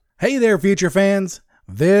Hey there, future fans.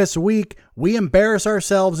 This week, we embarrass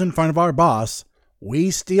ourselves in front of our boss,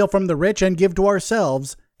 we steal from the rich and give to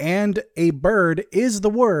ourselves, and a bird is the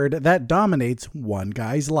word that dominates one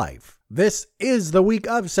guy's life. This is the week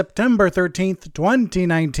of September 13th,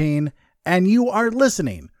 2019, and you are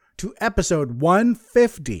listening to episode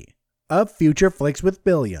 150 of Future Flicks with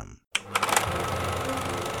Billiam.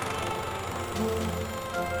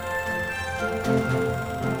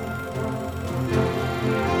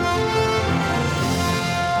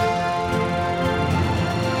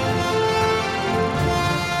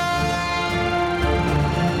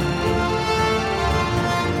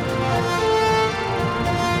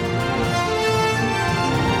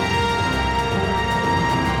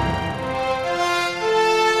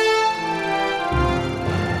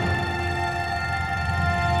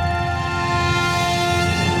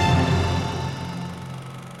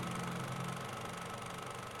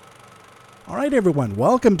 All right, everyone,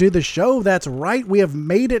 welcome to the show. That's right, we have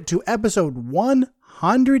made it to episode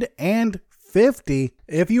 150.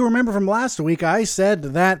 If you remember from last week, I said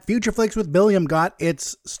that Future Flicks with Billiam got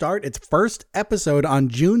its first episode on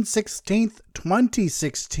June 16th,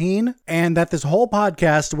 2016, and that this whole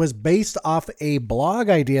podcast was based off a blog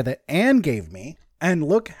idea that Anne gave me. And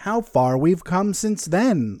look how far we've come since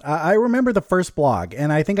then. I remember the first blog,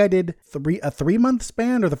 and I think I did a 3-month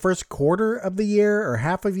span, or the first quarter of the year, or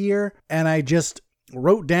half of year, and I just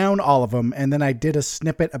wrote down all of them, and then I did a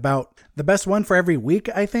snippet about the best one for every week,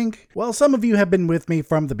 I think. Well, some of you have been with me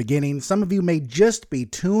from the beginning. Some of you may just be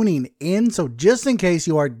tuning in, so just in case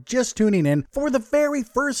you are just tuning in for the very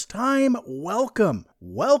first time, welcome.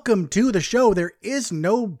 Welcome to the show. There is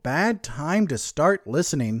no bad time to start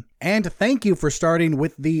listening. And thank you for starting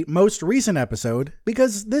with the most recent episode,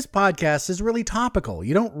 because this podcast is really topical.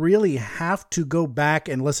 You don't really have to go back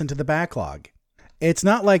and listen to the backlog. It's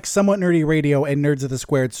not like Somewhat Nerdy Radio and Nerds of the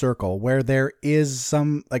Squared Circle, where there is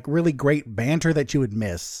some really great banter that you would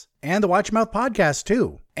miss. And the Watch Mouth podcast,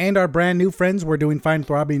 too. And our brand new friends, We're Doing Fine,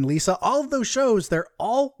 Throbbing Lisa. All of those shows, they're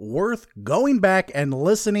all worth going back and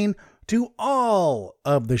listening to all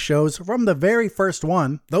of the shows from the very first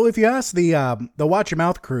one. Though if you ask the Watch Your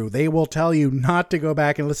Mouth crew, they will tell you not to go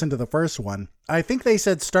back and listen to the first one. I think they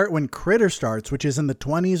said start when Critter starts, which is in the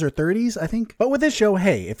 20s or 30s, I think. But with this show,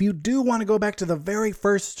 hey, if you do want to go back to the very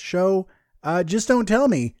first show, just don't tell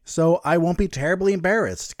me, so I won't be terribly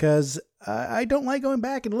embarrassed, because I don't like going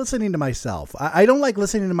back and listening to myself. I don't like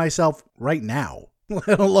listening to myself right now,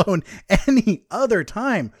 let alone any other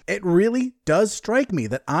time. It really does strike me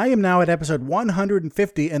that I am now at episode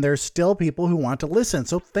 150 and there's still people who want to listen.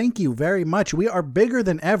 So thank you very much. We are bigger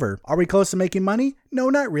than ever. Are we close to making money? No,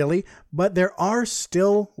 not really. But there are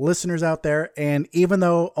still listeners out there. And even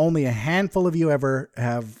though only a handful of you ever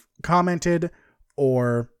have commented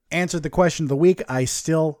or answered the question of the week, I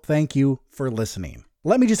still thank you for listening.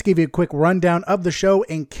 Let me just give you a quick rundown of the show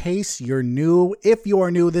in case you're new. If you are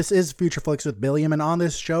new, this is Future Flicks with Billiam, and on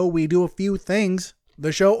this show, we do a few things.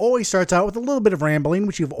 The show always starts out with a little bit of rambling,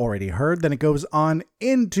 which you've already heard. Then it goes on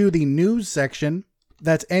into the news section.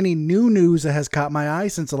 That's any new news that has caught my eye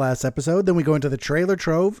since the last episode. Then we go into the trailer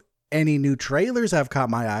trove. Any new trailers have caught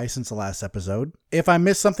my eye since the last episode. If I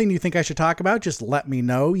missed something you think I should talk about, just let me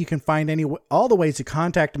know. You can find all the ways to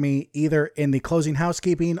contact me either in the closing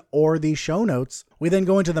housekeeping or the show notes. We then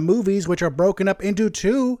go into the movies, which are broken up into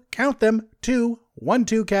two categories.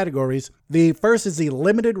 The first is the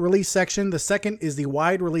limited release section. The second is the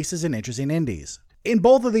wide releases and interesting indies. In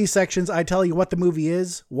both of these sections, I tell you what the movie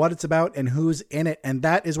is, what it's about, and who's in it, and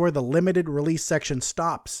that is where the limited release section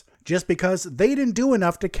stops. Just because they didn't do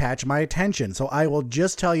enough to catch my attention. So I will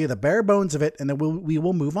just tell you the bare bones of it, and then we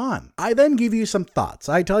will move on. I then give you some thoughts.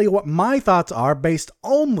 I tell you what my thoughts are based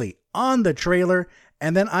only on the trailer,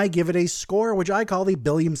 and then I give it a score, which I call the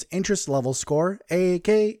Billiam's Interest Level score,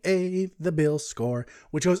 aka the Bill score,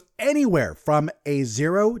 which goes anywhere from a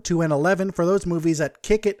 0 to an 11 for those movies that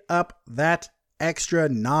kick it up that extra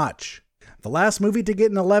notch. The last movie to get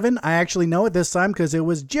an 11, I actually know it this time because it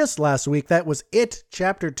was just last week. That was It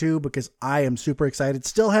Chapter 2, because I am super excited.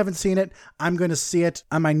 Still haven't seen it. I'm going to see it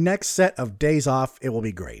on my next set of days off. It will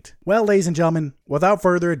be great. Well, ladies and gentlemen, without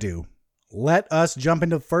further ado, let us jump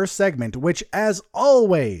into the first segment, which, as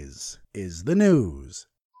always, is the news.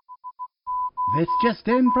 This just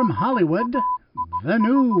in from Hollywood, the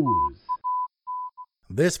news.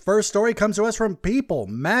 This first story comes to us from People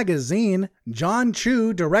magazine. John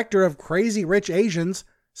Chu, director of Crazy Rich Asians,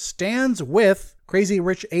 stands with Crazy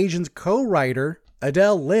Rich Asians co-writer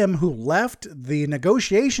Adele Lim, who left the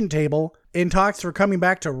negotiation table in talks for coming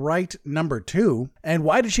back to write number 2. And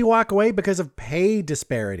why did she walk away? Because of pay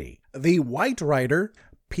disparity. The white writer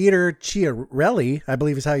Peter Chiarelli, I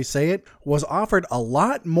believe is how you say it, was offered a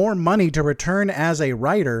lot more money to return as a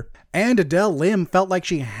writer, and Adele Lim felt like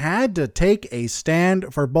she had to take a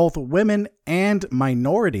stand for both women and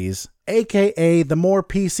minorities, aka the more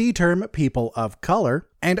PC term, people of color.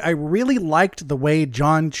 And I really liked the way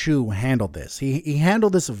Jon Chu handled this. He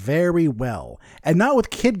handled this very well. And not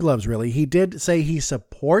with kid gloves, really. He did say he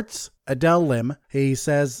supports Adele Lim. He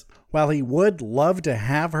says, while he would love to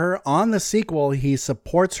have her on the sequel, he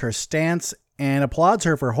supports her stance and applauds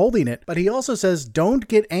her for holding it. But he also says, don't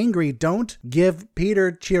get angry. Don't give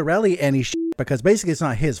Peter Chiarelli any shit, because basically it's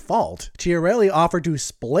not his fault. Chiarelli offered to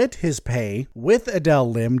split his pay with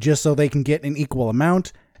Adele Lim just so they can get an equal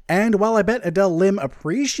amount. And while I bet Adele Lim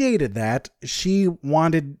appreciated that, she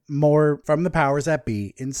wanted more from the powers that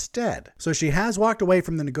be instead. So she has walked away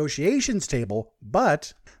from the negotiations table,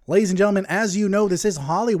 but ladies and gentlemen, as you know, this is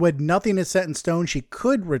Hollywood. Nothing is set in stone. She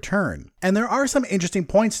could return. And there are some interesting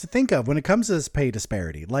points to think of when it comes to this pay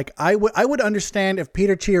disparity. Like, I would understand if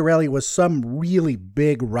Peter Chiarelli was some really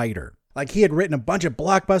big writer. Like, he had written a bunch of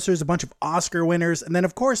blockbusters, a bunch of Oscar winners, and then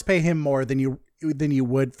of course pay him more than you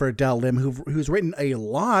would for Adele Lim, who's written a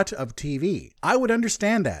lot of TV. I would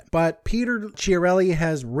understand that. But Peter Chiarelli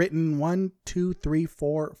has written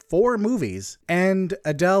 4 movies, and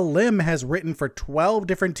Adele Lim has written for 12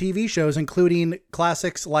 different TV shows, including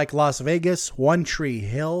classics like Las Vegas, One Tree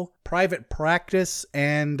Hill, Private Practice,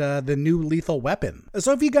 and The New Lethal Weapon.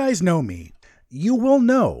 So if you guys know me, you will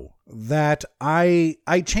know that I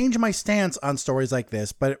change my stance on stories like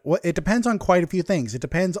this, but it depends on quite a few things. It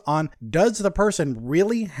depends on, does the person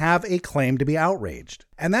really have a claim to be outraged?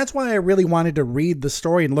 And that's why I really wanted to read the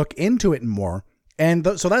story and look into it more.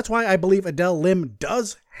 And so that's why I believe Adele Lim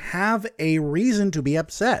does have a reason to be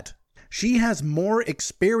upset. She has more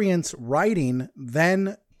experience writing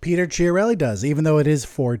than Peter Chiarelli does, even though it is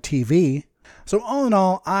for TV. So all in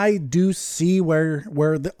all, I do see where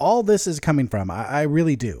all this is coming from. I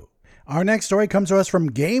really do. Our next story comes to us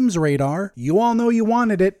from Games Radar. You all know you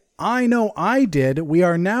wanted it. I know I did. We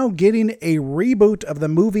are now getting a reboot of the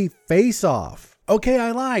movie Face Off. Okay,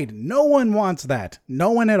 I lied. No one wants that.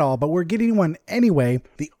 No one at all, but we're getting one anyway.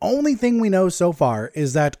 The only thing we know so far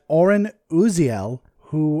is that Oren Uziel,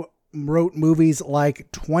 who wrote movies like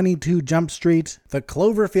 22 Jump Street, The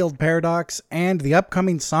Cloverfield Paradox, and the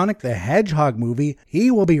upcoming Sonic the Hedgehog movie, he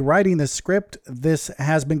will be writing the script. This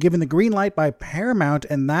has been given the green light by Paramount,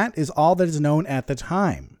 and that is all that is known at the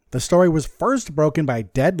time. The story was first broken by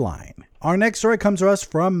Deadline. Our next story comes to us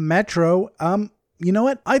from Metro. You know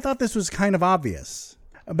what? I thought this was kind of obvious.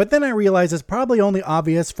 But then I realized it's probably only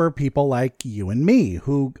obvious for people like you and me,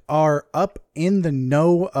 who are up in the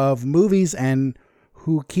know of movies and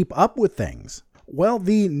who keep up with things. Well,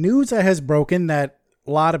 the news that has broken that a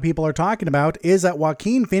lot of people are talking about is that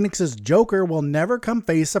Joaquin Phoenix's Joker will never come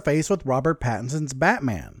face to face with Robert Pattinson's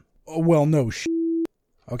Batman. Well, no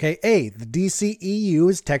Okay, the DCEU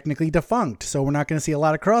is technically defunct, so we're not going to see a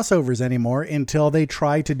lot of crossovers anymore until they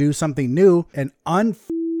try to do something new and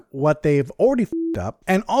what they've already up.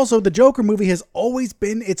 And also, the Joker movie has always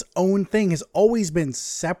been its own thing, has always been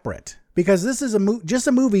separate. Because this is just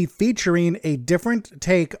a movie featuring a different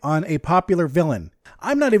take on a popular villain.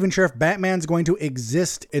 I'm not even sure if Batman's going to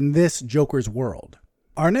exist in this Joker's world.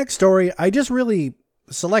 Our next story, I just really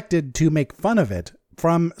selected to make fun of it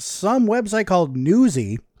from some website called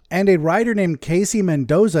Newsy and a writer named Casey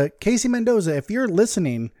Mendoza. Casey Mendoza, if you're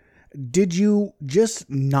listening, did you just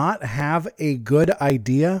not have a good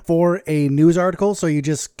idea for a news article, so you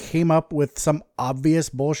just came up with some obvious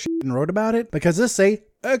bullshit and wrote about it? Because this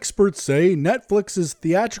experts say Netflix's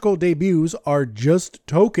theatrical debuts are just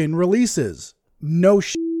token releases. No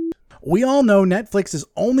shit. We all know Netflix is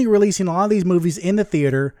only releasing a lot of these movies in the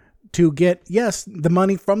theater to get, yes, the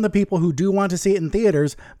money from the people who do want to see it in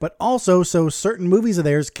theaters, but also so certain movies of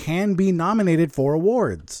theirs can be nominated for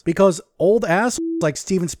awards. Because old assholes like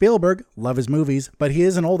Steven Spielberg, love his movies, but he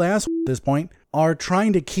is an old asshole at this point, are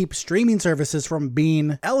trying to keep streaming services from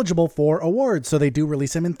being eligible for awards, so they do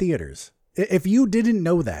release them in theaters. If you didn't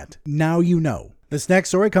know that, now you know. This next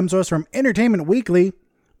story comes to us from Entertainment Weekly.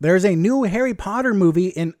 There's a new Harry Potter movie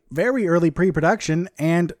in very early pre-production,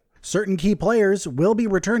 and certain key players will be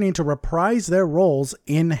returning to reprise their roles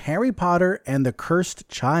in Harry Potter and the Cursed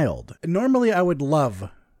Child. Normally, I would love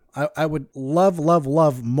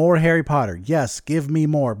more Harry Potter. Yes, give me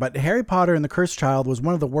more. But Harry Potter and the Cursed Child was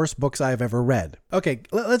one of the worst books I've ever read. Okay,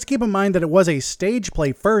 let's keep in mind that it was a stage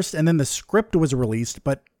play first, and then the script was released,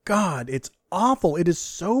 but God, it's awful. It is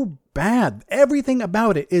so bad. Everything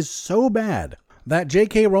about it is so bad that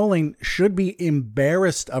J.K. Rowling should be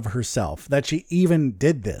embarrassed of herself that she even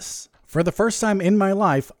did this. For the first time in my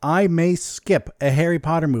life, I may skip a Harry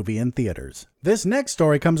Potter movie in theaters. This next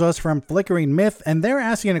story comes to us from Flickering Myth, and they're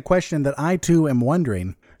asking a question that I too am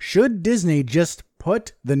wondering. Should Disney just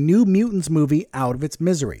put the New Mutants movie out of its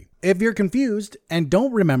misery? If you're confused and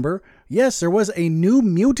don't remember, yes, there was a New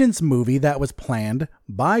Mutants movie that was planned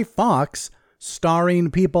by Fox,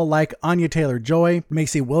 starring people like Anya Taylor-Joy,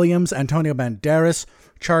 Maisie Williams, Antonio Banderas,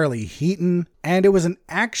 Charlie Heaton, and it was an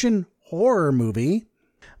action horror movie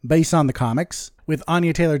based on the comics, with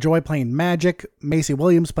Anya Taylor-Joy playing Magic, Maisie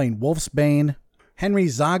Williams playing Wolfsbane, Henry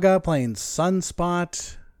Zaga playing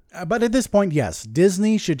Sunspot. But at this point, yes,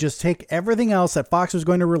 Disney should just take everything else that Fox was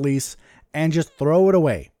going to release and just throw it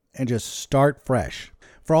away and just start fresh.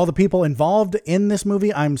 For all the people involved in this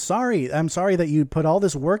movie, I'm sorry. I'm sorry that you put all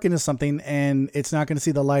this work into something and it's not going to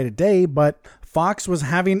see the light of day, but Fox was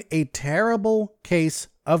having a terrible case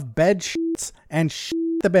of bed shits and shit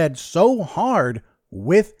the bed so hard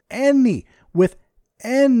with any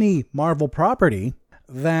Marvel property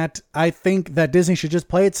that I think that Disney should just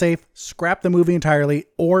play it safe, scrap the movie entirely,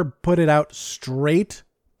 or put it out straight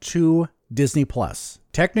to Disney Plus.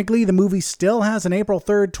 Technically, the movie still has an April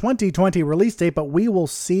 3rd, 2020 release date, but we will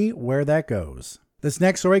see where that goes. This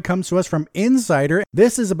next story comes to us from Insider.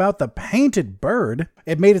 This is about The Painted Bird.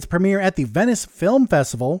 It made its premiere at the Venice Film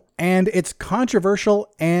Festival, and its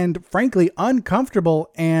controversial and frankly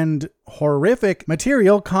uncomfortable and horrific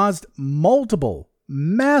material caused multiple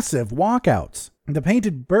massive walkouts. The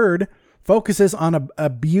Painted Bird focuses on an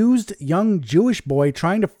abused young Jewish boy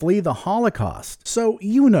trying to flee the Holocaust. So,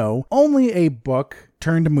 only a book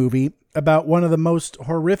turned movie about one of the most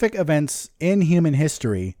horrific events in human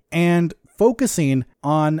history, and focusing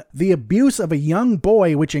on the abuse of a young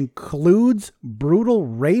boy, which includes brutal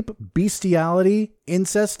rape, bestiality,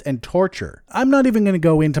 incest, and torture. I'm not even going to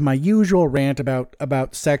go into my usual rant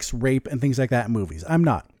about sex, rape, and things like that in movies. I'm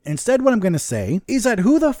not. Instead, what I'm going to say is that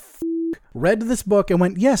who the read this book and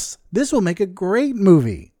went, yes, this will make a great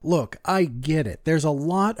movie. Look, I get it. There's a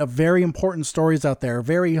lot of very important stories out there,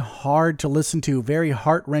 very hard to listen to, very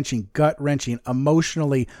heart-wrenching, gut-wrenching,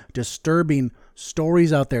 emotionally disturbing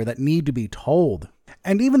stories out there that need to be told.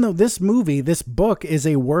 And even though this book is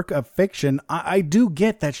a work of fiction, I do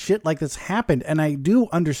get that shit like this happened, and I do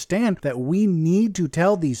understand that we need to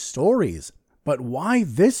tell these stories. But why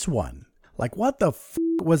this one? Like, what the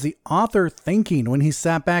was the author thinking when he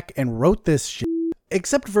sat back and wrote this shit?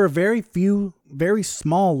 Except for a very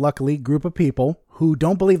small, luckily, group of people who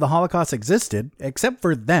don't believe the Holocaust existed, except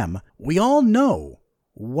for them, we all know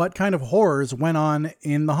what kind of horrors went on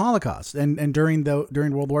in the Holocaust and during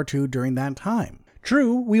World War II during that time.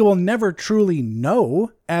 True, we will never truly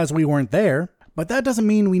know as we weren't there, but that doesn't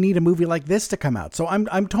mean we need a movie like this to come out. So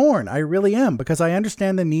I'm torn. I really am, because I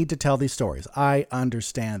understand the need to tell these stories. I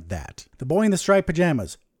understand that. The Boy in the Striped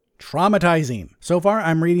Pajamas. Traumatizing. So far,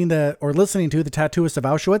 I'm listening to The Tattooist of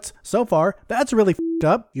Auschwitz. So far, that's really f***ed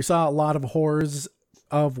up. You saw a lot of horrors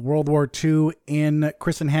of World War II in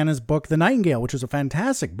Kristen Hanna's book, The Nightingale, which was a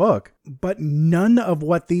fantastic book, but none of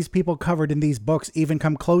what these people covered in these books even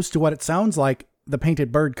come close to what it sounds like The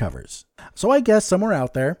Painted Bird covers. So I guess somewhere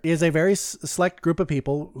out there is a very select group of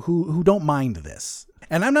people who don't mind this.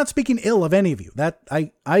 And I'm not speaking ill of any of you. That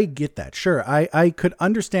I get that. Sure, I could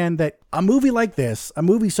understand that a movie like this, a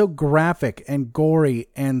movie so graphic and gory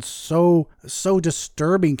and so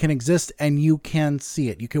disturbing can exist, and you can see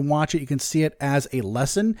it. You can watch it. You can see it as a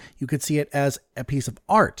lesson. You could see it as a piece of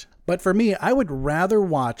art. But for me, I would rather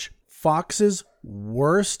watch Fox's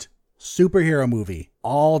worst superhero movie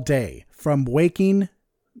all day, from waking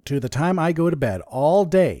to the time I go to bed all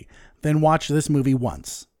day, than watch this movie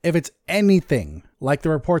once. If it's anything like the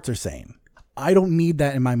reports are saying, I don't need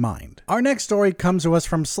that in my mind. Our next story comes to us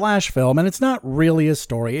from Slash Film, and it's not really a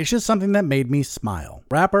story. It's just something that made me smile.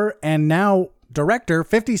 Rapper and now director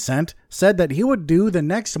 50 Cent said that he would do the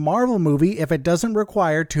next Marvel movie if it doesn't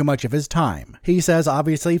require too much of his time. He says,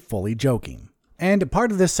 obviously fully joking. And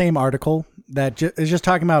part of this same article that is just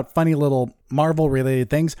talking about funny little Marvel-related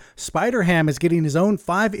things, Spider-Ham is getting his own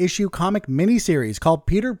 5-issue comic miniseries called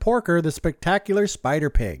Peter Porker, the Spectacular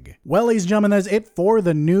Spider-Pig. Well, ladies and gentlemen, that's it for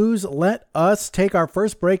the news. Let us take our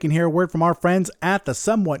first break and hear a word from our friends at the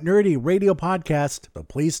Somewhat Nerdy Radio Podcast, so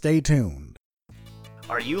please stay tuned.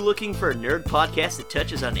 Are you looking for a nerd podcast that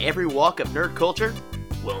touches on every walk of nerd culture?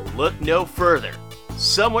 Well, look no further.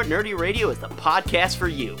 Somewhat Nerdy Radio is the podcast for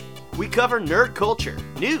you. We cover nerd culture,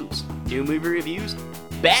 news, new movie reviews,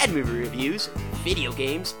 bad movie reviews, video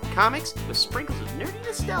games, comics, with sprinkles of nerdy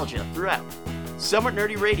nostalgia throughout. Somewhat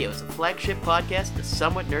Nerdy Radio is the flagship podcast of the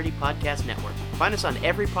Somewhat Nerdy Podcast Network. Find us on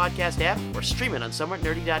every podcast app or stream it on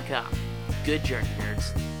somewhatnerdy.com. Good journey,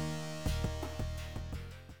 nerds.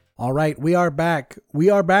 All right, we are back.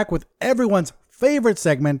 We are back with everyone's favorite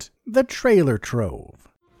segment, the Trailer Trove.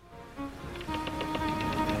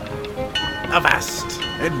 Avast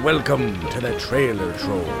and welcome to the Trailer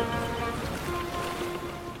Trove.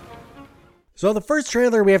 So the first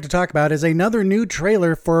trailer we have to talk about is another new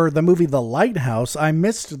trailer for the movie The Lighthouse. I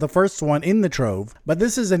missed the first one in the Trove, but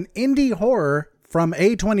this is an indie horror from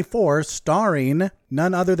A24 starring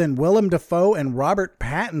none other than Willem Dafoe and Robert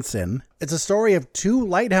Pattinson. It's a story of two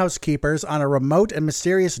lighthouse keepers on a remote and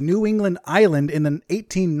mysterious New England island in the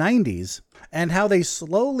 1890s, and how they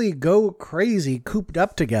slowly go crazy cooped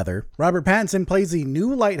up together. Robert Pattinson plays the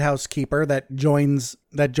new lighthouse keeper that joins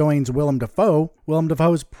Willem Dafoe. Willem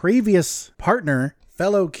Dafoe's previous partner,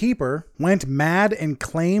 fellow keeper, went mad and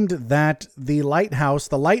claimed that the light of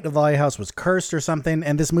the lighthouse was cursed or something,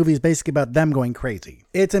 and this movie is basically about them going crazy.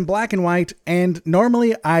 It's in black and white, and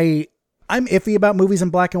normally I'm iffy about movies in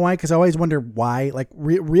black and white because I always wonder why,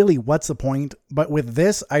 really what's the point? But with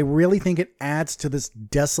this, I really think it adds to this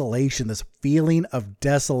desolation, this feeling of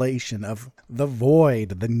desolation, of the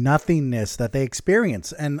void, the nothingness that they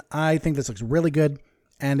experience. And I think this looks really good,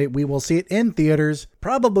 and we will see it in theaters,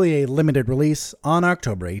 probably a limited release on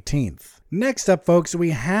October 18th. Next up, folks,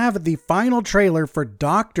 we have the final trailer for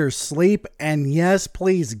Dr. Sleep, and yes,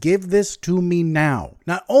 please give this to me now.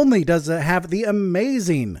 Not only does it have the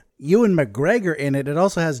amazing Ewan McGregor in it, it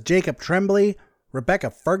also has Jacob Tremblay,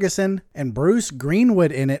 Rebecca Ferguson, and Bruce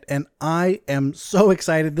Greenwood in it, and I am so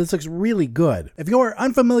excited. This looks really good. If you are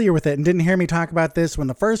unfamiliar with it and didn't hear me talk about this when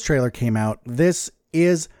the first trailer came out, this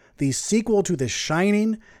is the sequel to The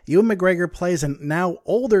Shining. Ewan McGregor plays a now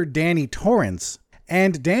older Danny Torrance,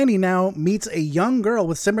 and Danny now meets a young girl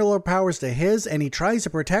with similar powers to his, and he tries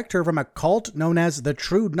to protect her from a cult known as the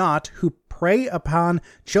True Knot, who prey upon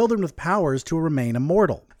children with powers to remain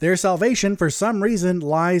immortal. Their salvation, for some reason,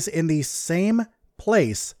 lies in the same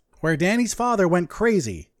place where Danny's father went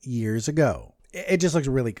crazy years ago. It just looks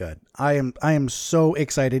really good. I am so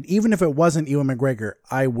excited. Even if it wasn't Ewan McGregor,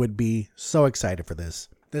 I would be so excited for this.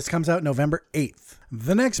 This comes out November 8th.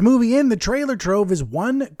 The next movie in the Trailer Trove is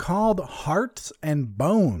one called Hearts and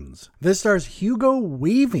Bones. This stars Hugo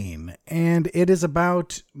Weaving, and it is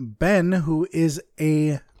about Ben, who is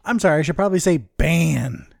I should probably say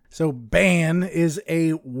Ban. So Ban is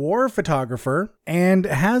a war photographer and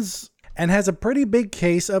has a pretty big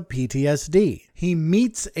case of PTSD. He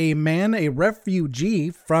meets a man, a refugee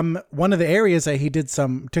from one of the areas that he took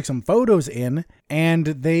some photos in, and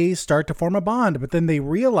they start to form a bond. But then they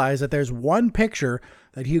realize that there's one picture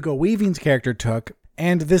that Hugo Weaving's character took,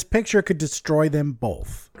 and this picture could destroy them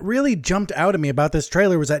both. What really jumped out at me about this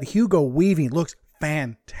trailer was that Hugo Weaving looks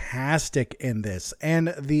fantastic in this,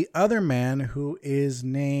 and the other man, who is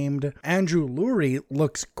named Andrew Lurie,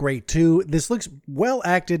 looks great too. This looks well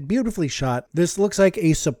acted, beautifully shot. This looks like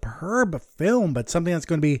a superb film, but something that's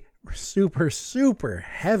going to be super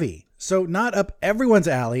heavy. So not up everyone's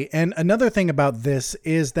alley. And another thing about this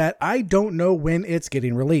is that I don't know when it's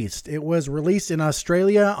getting released. It was released in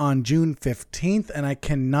Australia on June 15th, and I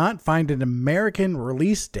cannot find an American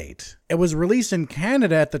release date. It was released in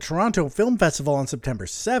Canada at the Toronto Film Festival on September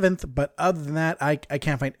 7th, but other than that, I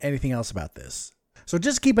can't find anything else about this. So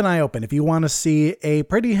just keep an eye open if you want to see a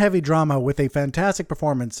pretty heavy drama with a fantastic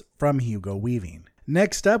performance from Hugo Weaving.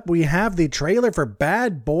 Next up, we have the trailer for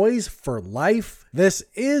Bad Boys for Life. This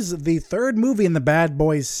is the third movie in the Bad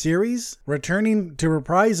Boys series. Returning to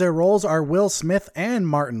reprise their roles are Will Smith and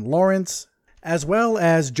Martin Lawrence, as well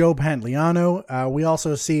as Joe Pantoliano. We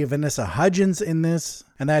also see Vanessa Hudgens in this,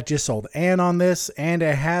 and that just sold Anne on this. And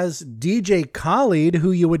it has DJ Khaled,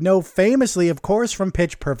 who you would know famously, of course, from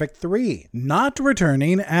Pitch Perfect 3. Not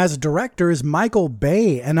returning as director is Michael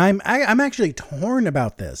Bay, and I'm actually torn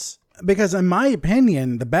about this. Because in my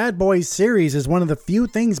opinion, the Bad Boys series is one of the few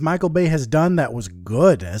things Michael Bay has done that was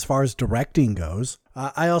good as far as directing goes.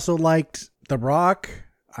 I also liked The Rock.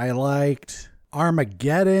 I liked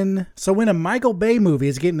Armageddon. So when a Michael Bay movie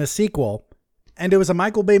is getting a sequel, and it was a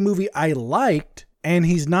Michael Bay movie I liked, and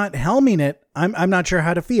he's not helming it, I'm not sure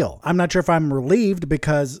how to feel. I'm not sure if I'm relieved,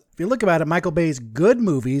 because if you look about it, Michael Bay's good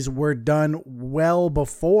movies were done well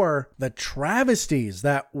before the travesties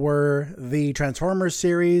that were the Transformers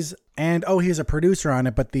series, and he's a producer on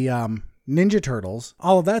it, but the Ninja Turtles,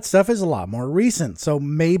 all of that stuff is a lot more recent. So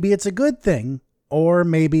maybe it's a good thing, or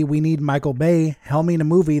maybe we need Michael Bay helming a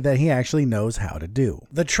movie that he actually knows how to do.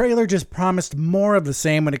 The trailer just promised more of the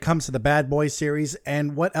same when it comes to the Bad Boys series,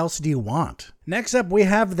 and what else do you want? Next up, we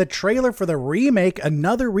have the trailer for the remake,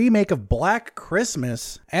 another remake of Black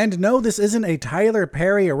Christmas. And no, this isn't a Tyler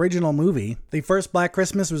Perry original movie. The first Black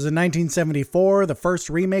Christmas was in 1974, the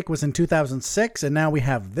first remake was in 2006, and now we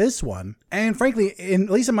have this one. And frankly,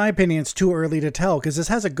 at least in my opinion, it's too early to tell because this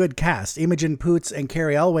has a good cast. Imogen Poots and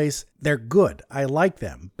Carrie Elways, they're good. I like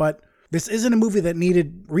them, but this isn't a movie that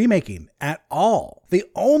needed remaking at all. The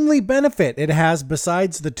only benefit it has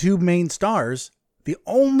besides the two main stars, the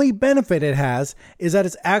only benefit it has is that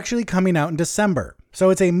it's actually coming out in December.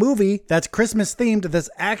 So it's a movie that's Christmas themed that's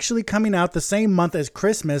actually coming out the same month as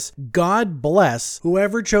Christmas. God bless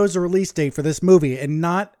whoever chose the release date for this movie and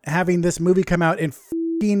not having this movie come out in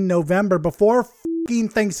f***ing November before f***ing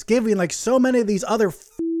Thanksgiving like so many of these other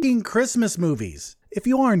f***ing Christmas movies. If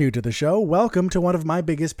you are new to the show, welcome to one of my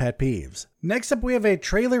biggest pet peeves. Next up, we have a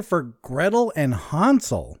trailer for Gretel and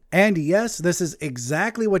Hansel. And yes, this is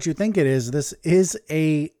exactly what you think it is. This is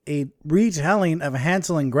a retelling of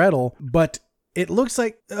Hansel and Gretel, but it looks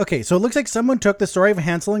like, so it looks like someone took the story of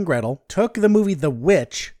Hansel and Gretel, took the movie The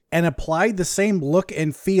Witch, and applied the same look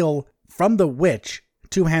and feel from The Witch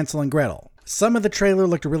to Hansel and Gretel. Some of the trailer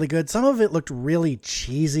looked really good. Some of it looked really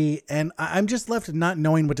cheesy, and I'm just left not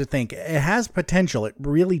knowing what to think. It has potential. It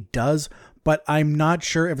really does, but I'm not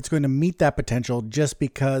sure if it's going to meet that potential just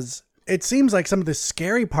because it seems like some of the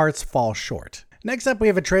scary parts fall short. Next up, we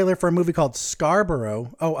have a trailer for a movie called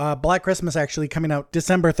Scarborough. Black Christmas actually coming out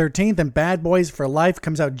December 13th, and Bad Boys for Life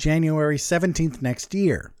comes out January 17th next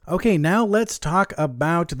year. Okay, now let's talk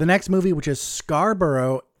about the next movie, which is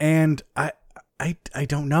Scarborough, and I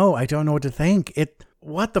don't know. I don't know what to think.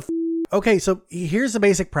 Okay, so here's the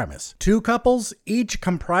basic premise. Two couples, each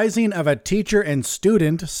comprising of a teacher and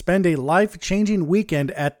student, spend a life-changing weekend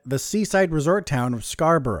at the seaside resort town of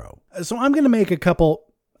Scarborough. So I'm going to make a couple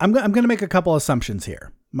assumptions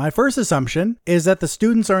here. My first assumption is that the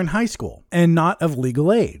students are in high school and not of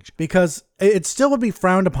legal age, because it still would be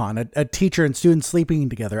frowned upon, a teacher and student sleeping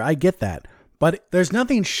together. I get that. But there's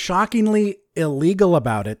nothing shockingly illegal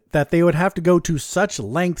about it that they would have to go to such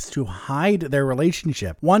lengths to hide their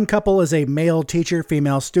relationship. One couple is a male teacher,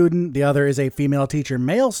 female student. The other is a female teacher,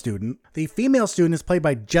 male student. The female student is played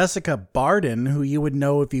by Jessica Barden, who you would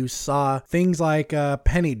know if you saw things like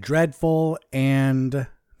Penny Dreadful and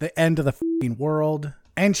The End of the F***ing World.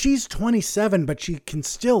 And she's 27, but she can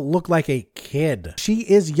still look like a kid. She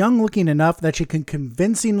is young looking enough that she can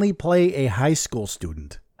convincingly play a high school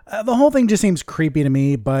student. The whole thing just seems creepy to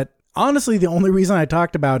me, but honestly, the only reason I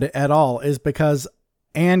talked about it at all is because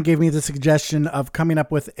Anne gave me the suggestion of coming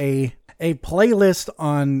up with a playlist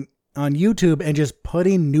on YouTube and just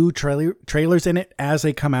putting new trailers in it as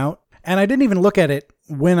they come out. And I didn't even look at it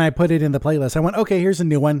when I put it in the playlist. I went, okay, here's a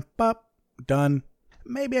new one. Bop, done.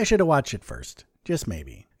 Maybe I should have watched it first. Just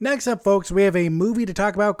maybe. Next up, folks, we have a movie to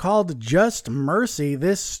talk about called Just Mercy.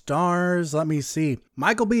 This stars, let me see,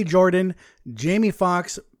 Michael B. Jordan, Jamie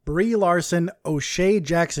Foxx, Brie Larson, O'Shea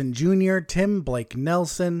Jackson Jr., Tim Blake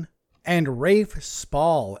Nelson, and Rafe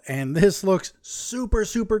Spall. And this looks super,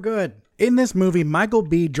 super good. In this movie, Michael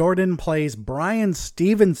B. Jordan plays Brian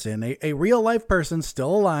Stevenson, a real-life person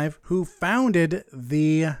still alive who founded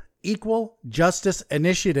the Equal Justice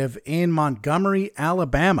Initiative in Montgomery,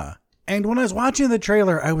 Alabama. And when I was watching the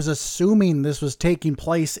trailer, I was assuming this was taking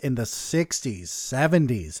place in the 60s,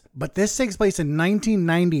 70s. But this takes place in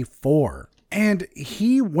 1994. And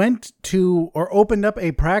he went to or opened up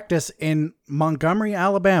a practice in Montgomery,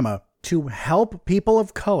 Alabama to help people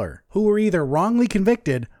of color who were either wrongly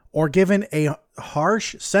convicted or given a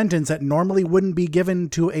harsh sentence that normally wouldn't be given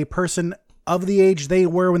to a person of the age they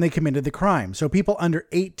were when they committed the crime. So people under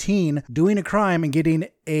 18 doing a crime and getting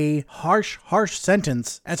a harsh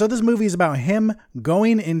sentence. And so this movie is about him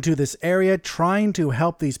going into this area, trying to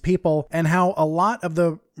help these people, and how a lot of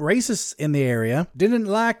the racists in the area didn't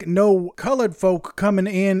like no colored folk coming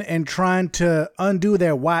in and trying to undo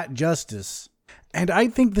their white justice. And I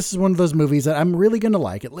think this is one of those movies that I'm really going to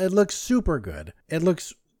like. It looks super good. It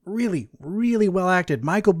looks really, really well acted.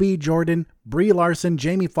 Michael B. Jordan, Brie Larson,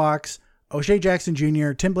 Jamie Foxx, O'Shea Jackson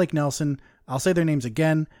Jr., Tim Blake Nelson. I'll say their names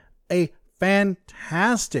again. A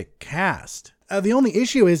fantastic cast. The only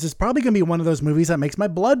issue is it's probably going to be one of those movies that makes my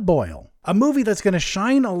blood boil. A movie that's going to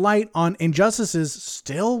shine a light on injustices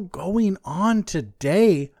still going on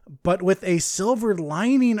today, but with a silver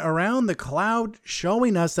lining around the cloud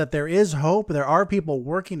showing us that there is hope. There are people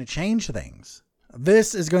working to change things.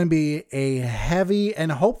 This is going to be a heavy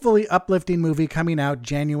and hopefully uplifting movie coming out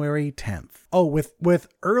January 10th. Oh, with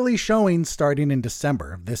early showings starting in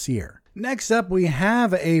December of this year. Next up, we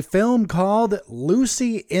have a film called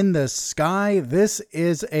Lucy in the Sky. This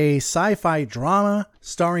is a sci-fi drama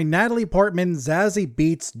starring Natalie Portman, Zazie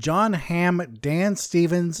Beetz, John Hamm, Dan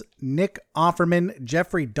Stevens, Nick Offerman,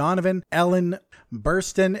 Jeffrey Donovan, Ellen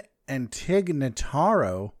Burstyn, and Tig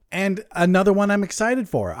Notaro. And another one I'm excited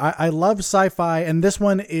for. I love sci-fi, and this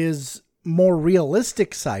one is more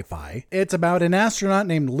realistic sci-fi. It's about an astronaut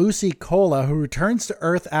named Lucy Cola who returns to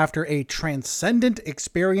Earth after a transcendent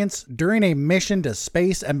experience during a mission to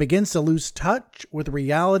space and begins to lose touch with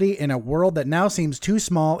reality in a world that now seems too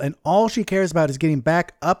small, and all she cares about is getting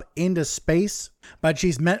back up into space, but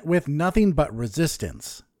she's met with nothing but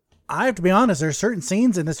resistance. I have to be honest, there are certain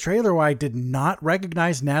scenes in this trailer where I did not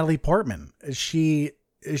recognize Natalie Portman. She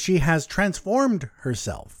has transformed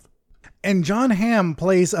herself. And John Hamm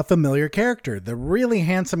plays a familiar character, the really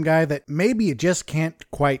handsome guy that maybe you just can't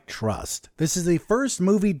quite trust. This is the first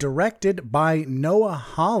movie directed by Noah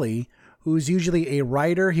Hawley, who's usually a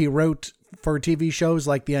writer. He wrote for TV shows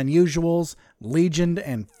like The Unusuals, Legion,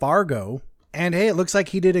 and Fargo. And hey, it looks like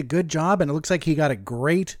he did a good job, and it looks like he got a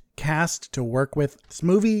great cast to work with. This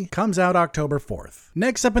movie comes out October 4th.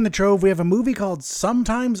 Next up in the trove, we have a movie called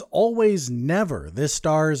Sometimes Always Never. This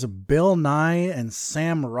stars Bill Nye and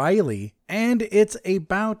Sam Riley, and it's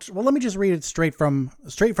about, well, let me just read it straight from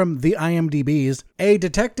the IMDb's, a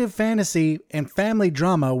detective fantasy and family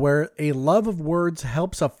drama where a love of words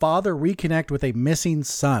helps a father reconnect with a missing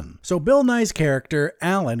son. So Bill Nye's character,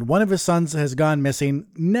 Alan, one of his sons has gone missing,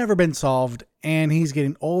 never been solved, and he's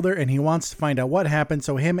getting older and he wants to find out what happened,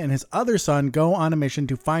 so him and his other son go on a mission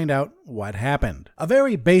to find out what happened. A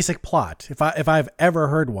very basic plot, if I've ever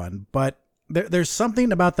heard one, but there's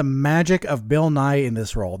something about the magic of Bill Nye in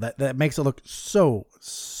this role that makes it look so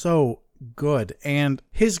good. And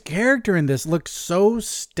his character in this looks so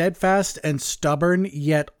steadfast and stubborn,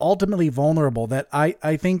 yet ultimately vulnerable, that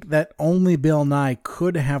I think that only Bill Nye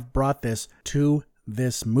could have brought this to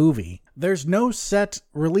this movie. There's no set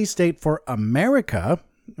release date for America.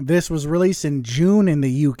 This was released in June in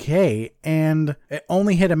the UK, and it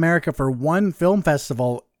only hit America for one film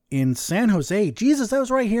festival in San Jose. Jesus, that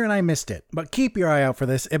was right here and I missed it. But keep your eye out for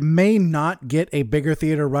this. It may not get a bigger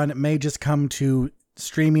theater run. It may just come to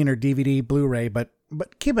streaming or DVD, Blu-ray, but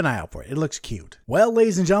keep an eye out for it. It looks cute. Well,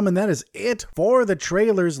 ladies and gentlemen, that is it for the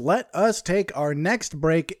trailers. Let us take our next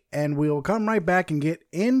break, and we will come right back and get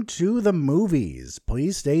into the movies.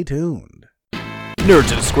 Please stay tuned.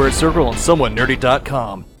 Nerds in a Squared Circle on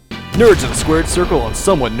SomewhatNerdy.com. Nerds in the Squared Circle on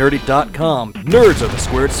SomewhatNerdy.com. Nerds of the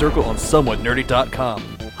Squared Circle on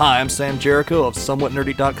SomewhatNerdy.com. Hi, I'm Sam Jericho of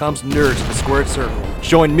SomewhatNerdy.com's Nerds in the Squared Circle.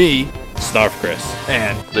 Join me, Snarf Chris,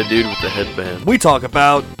 and the dude with the headband. we talk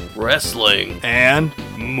about Wrestling. and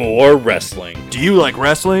More wrestling. do you like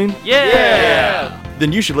wrestling? Yeah!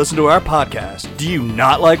 Then you should listen to our podcast. Do you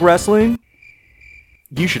not like wrestling?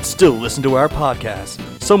 You should still listen to our podcast.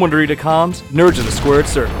 SomewhatNerdy.com's Nerds in the Squared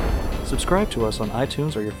Circle. Subscribe to us on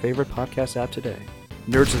iTunes or your favorite podcast app today.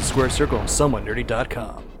 Nerds in the Squared Circle on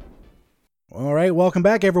SomewhatNerdy.com. All right, welcome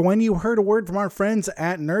back, everyone. You heard a word from our friends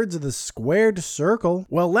at Nerds of the Squared Circle.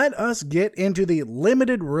 Well, let us get into the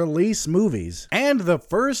limited release movies. And the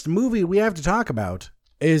first movie we have to talk about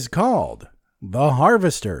is called The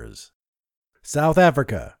Harvesters. South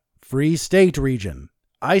Africa, Free State region.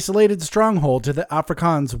 Isolated stronghold to the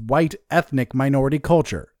Afrikaans white ethnic minority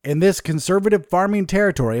culture. In this conservative farming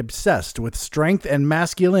territory obsessed with strength and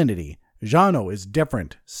masculinity, Jano is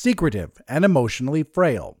different, secretive, and emotionally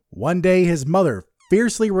frail. One day, his mother,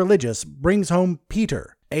 fiercely religious, brings home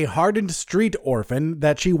Peter, a hardened street orphan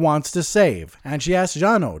that she wants to save, and she asks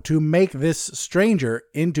Jano to make this stranger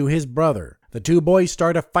into his brother. The two boys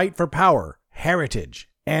start a fight for power, heritage,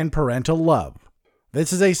 and parental love.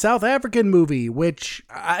 This is a South African movie, which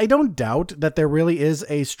I don't doubt that there really is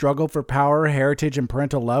a struggle for power, heritage, and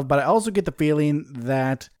parental love, but I also get the feeling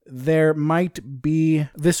that there might be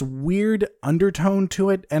this weird undertone to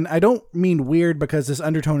it. And I don't mean weird because this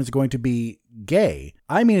undertone is going to be gay.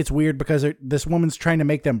 I mean it's weird because this woman's trying to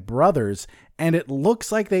make them brothers, and it looks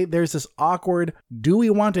like there's this awkward, do we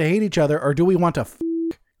want to hate each other or do we want to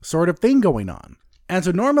sort of thing going on. And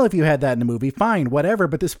so normally if you had that in a movie, fine, whatever,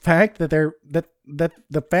 but this fact that that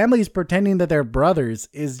the family's pretending that they're brothers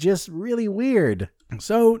is just really weird.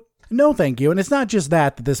 So no thank you. And it's not just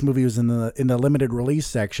that this movie was in the limited release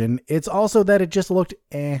section, it's also that it just looked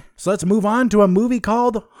eh. So let's move on to a movie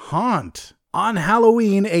called Haunt. On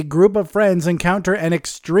Halloween, a group of friends encounter an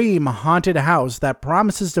extreme haunted house that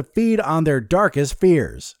promises to feed on their darkest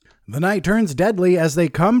fears. The night turns deadly as they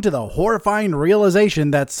come to the horrifying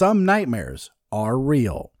realization that some nightmares are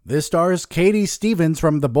real. This stars Katie Stevens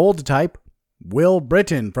from The Bold Type, Will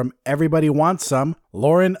Britton from Everybody Wants Some,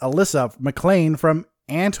 Lauren Alyssa McLean from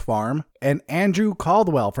Ant Farm, and Andrew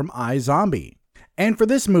Caldwell from iZombie. And for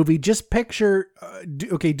this movie, just picture,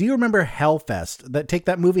 do you remember Hellfest? Take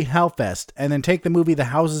that movie Hellfest, and then take the movie The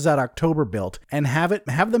Houses That October Built, and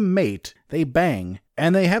have them mate, they bang,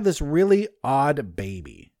 and they have this really odd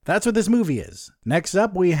baby. That's what this movie is. Next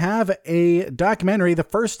up, we have a documentary, the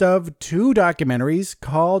first of 2 documentaries,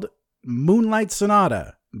 called Moonlight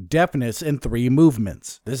Sonata, Deafness in 3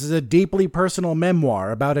 Movements. This is a deeply personal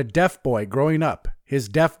memoir about a deaf boy growing up, his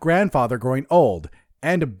deaf grandfather growing old,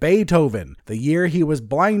 and Beethoven, the year he was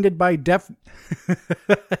blindsighted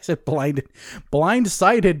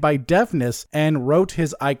by deafness and wrote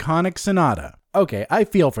his iconic sonata. Okay, I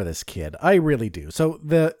feel for this kid. I really do. So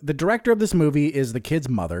the director of this movie is the kid's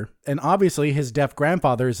mother, and obviously his deaf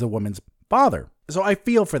grandfather is the woman's father. So I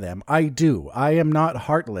feel for them. I do. I am not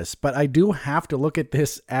heartless, but I do have to look at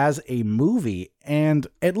this as a movie, and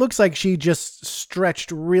it looks like she just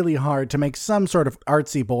stretched really hard to make some sort of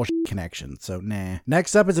artsy bullshit connection, so nah.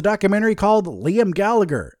 Next up is a documentary called Liam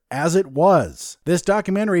Gallagher, As It Was. This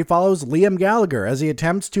documentary follows Liam Gallagher as he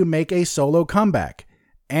attempts to make a solo comeback,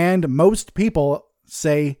 and most people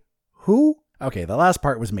say, who? Okay, the last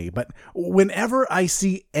part was me, but whenever I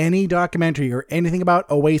see any documentary or anything about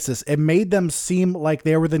Oasis, it made them seem like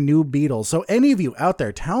they were the new Beatles. So any of you out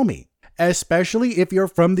there, tell me, especially if you're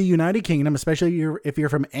from the United Kingdom, especially if you're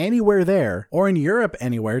from anywhere there, or in Europe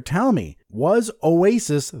anywhere, tell me, was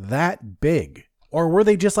Oasis that big? Or were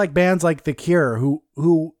they just like bands like The Cure,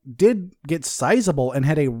 who did get sizable and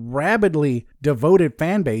had a rabidly devoted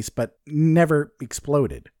fan base, but never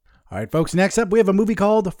exploded? All right, folks, next up, we have a movie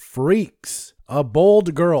called Freaks. A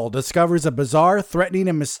bold girl discovers a bizarre, threatening,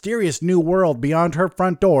 and mysterious new world beyond her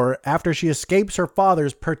front door after she escapes her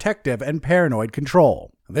father's protective and paranoid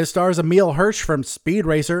control. This stars Emile Hirsch from Speed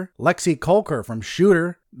Racer, Lexi Kolker from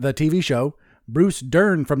Shooter, the TV show, Bruce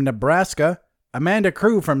Dern from Nebraska, Amanda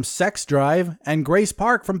Crew from Sex Drive, and Grace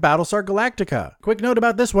Park from Battlestar Galactica. Quick note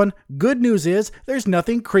about this one. Good news is there's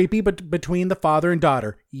nothing creepy between the father and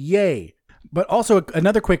daughter. Yay. But also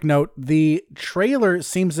another quick note, the trailer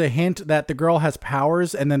seems to hint that the girl has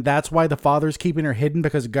powers, and then that's why the father's keeping her hidden,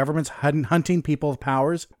 because government's hunting people with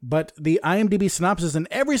powers. But the IMDb synopsis and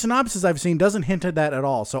every synopsis I've seen doesn't hint at that at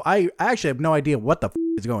all. So I actually have no idea what the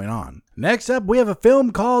is going on. Next up, we have a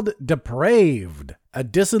film called Depraved. A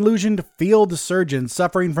disillusioned field surgeon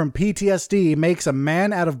suffering from PTSD makes a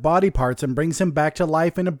man out of body parts and brings him back to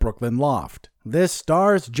life in a Brooklyn loft. This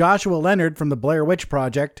stars Joshua Leonard from the Blair Witch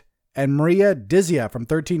Project and Maria Dizia from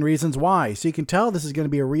 13 Reasons Why, so you can tell this is going to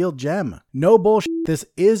be a real gem. No bullshit, this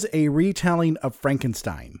is a retelling of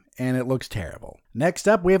Frankenstein, and it looks terrible. Next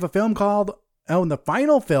up, we have a film called, and the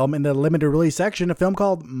final film in the limited release section, a film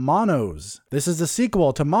called Monos. This is the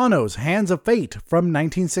sequel to Monos, Hands of Fate from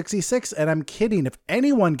 1966, and I'm kidding, if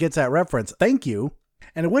anyone gets that reference, thank you.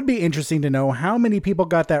 And it would be interesting to know how many people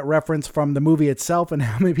got that reference from the movie itself and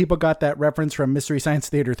how many people got that reference from Mystery Science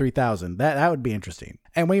Theater 3000. That would be interesting.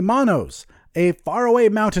 Anyway, Monos, a faraway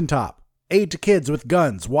mountaintop. 8 kids with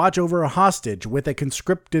guns watch over a hostage with a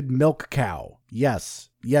conscripted milk cow. Yes,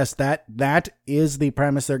 that is the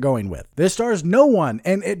premise they're going with. This stars no one,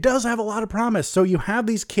 and it does have a lot of promise. So you have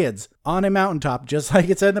these kids on a mountaintop, just like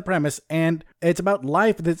it said in the premise, and it's about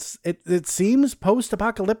life. It seems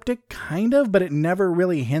post-apocalyptic, kind of, but it never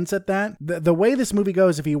really hints at that. The way this movie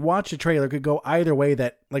goes, if you watch the trailer, could go either way,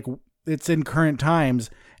 that like it's in current times,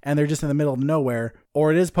 and they're just in the middle of nowhere,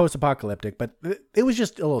 or it is post-apocalyptic, but it was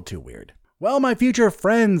just a little too weird. Well, my future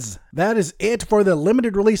friends, that is it for the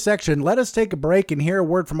limited release section. Let us take a break and hear a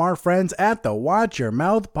word from our friends at the Watch Your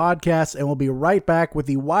Mouth podcast, and we'll be right back with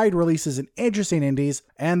the wide releases and interesting indies,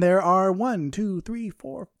 and there are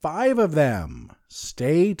 5 of them.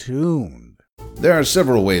 Stay tuned. There are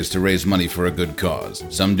several ways to raise money for a good cause.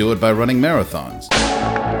 Some do it by running marathons.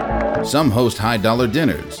 Some host high-dollar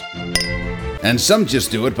dinners. And some just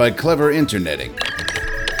do it by clever interneting.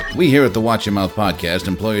 We here at the Watch Your Mouth podcast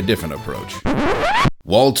employ a different approach.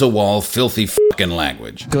 Wall-to-wall, filthy fucking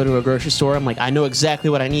language. Go to a grocery store, I'm like, I know exactly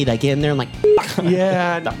what I need. I get in there, I'm like,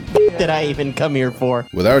 yeah, the did I even come here for?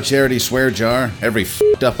 With our charity swear jar, every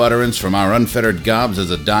fucked up utterance from our unfettered gobs is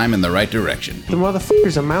a dime in the right direction. The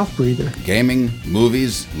motherfucker's a mouth breather. Gaming,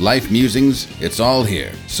 movies, life musings, it's all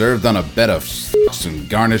here. Served on a bed of fucks and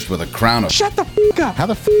garnished with a crown of... Shut the fuck up! How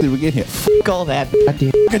the fuck did we get here? Fuck all that,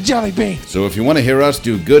 goddamn a jelly bean. So if you want to hear us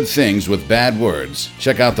do good things with bad words,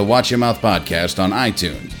 check out the Watch Your Mouth podcast on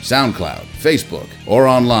iTunes, SoundCloud, Facebook, or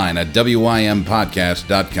online at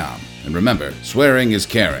wympodcast.com. And remember, swearing is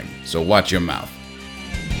caring, so watch your mouth.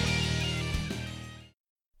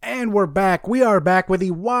 And we're back. We are back with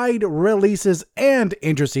the wide releases and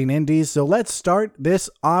interesting indies. So let's start this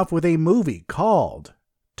off with a movie called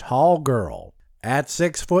Tall Girl. At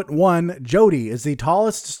 6'1", Jody is the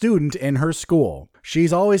tallest student in her school.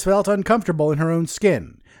 She's always felt uncomfortable in her own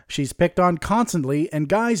skin. She's picked on constantly, and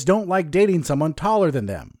guys don't like dating someone taller than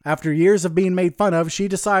them. After years of being made fun of, she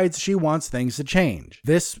decides she wants things to change.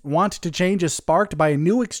 This want to change is sparked by a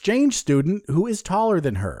new exchange student who is taller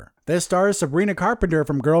than her. This stars Sabrina Carpenter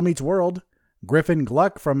from Girl Meets World, Griffin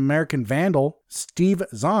Gluck from American Vandal, Steve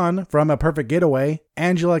Zahn from A Perfect Getaway,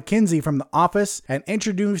 Angela Kinsey from The Office, and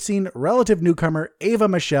introducing relative newcomer Ava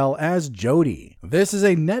Michelle as Jody. This is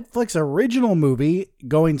a Netflix original movie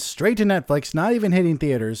going straight to Netflix, not even hitting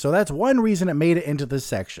theaters, so that's one reason it made it into this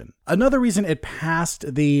section. Another reason it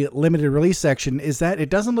passed the limited release section is that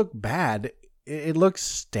it doesn't look bad. It looks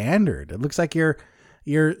standard. It looks like your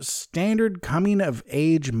standard coming of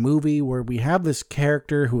age movie where we have this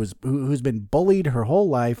character who's been bullied her whole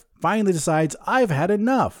life finally decides, I've had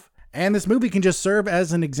enough. And this movie can just serve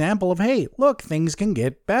as an example of, hey, look, things can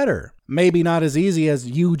get better. Maybe not as easy as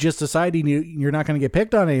you just deciding you're not going to get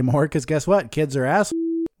picked on anymore, because guess what? Kids are assholes.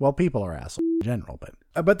 Well, people are assholes in general,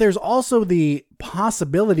 but there's also the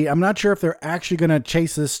possibility, I'm not sure if they're actually going to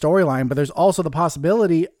chase this storyline, but there's also the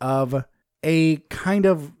possibility of a kind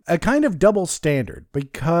of double standard,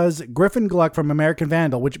 because Griffin Gluck from American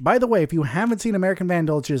Vandal, which, by the way, if you haven't seen American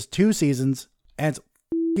Vandal, it's just 2 seasons and it's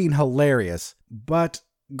f***ing hilarious. But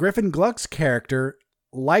Griffin Gluck's character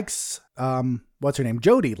likes, what's her name?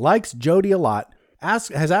 Jody, likes Jody a lot, has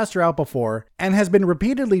asked her out before and has been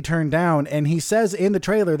repeatedly turned down. And he says in the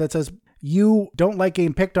trailer that says, you don't like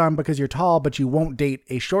getting picked on because you're tall, but you won't date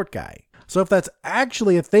a short guy. So if that's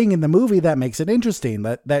actually a thing in the movie, that makes it interesting,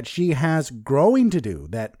 that she has growing to do,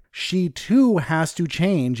 that she too has to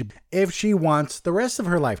change if she wants the rest of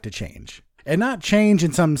her life to change. And not change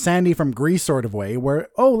in some Sandy from Grease sort of way where,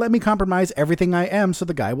 oh, let me compromise everything I am so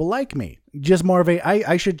the guy will like me. Just more of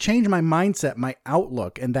I should change my mindset, my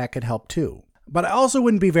outlook, and that could help too. But I also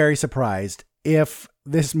wouldn't be very surprised if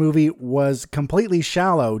this movie was completely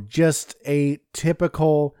shallow, just a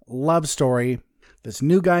typical love story. This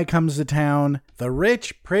new guy comes to town. The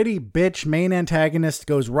rich, pretty bitch main antagonist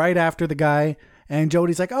goes right after the guy. And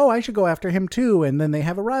Jody's like, oh, I should go after him too. And then they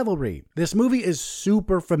have a rivalry. This movie is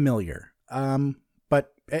super familiar.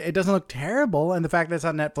 But it doesn't look terrible. And the fact that it's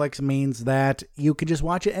on Netflix means that you can just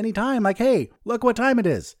watch it anytime. Like, hey, look what time it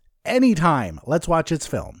is. Anytime. Let's watch its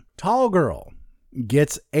film. Tall Girl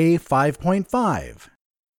gets a 5.5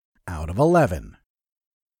 out of 11.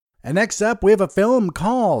 And next up, we have a film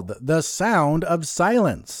called The Sound of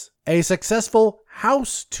Silence. A successful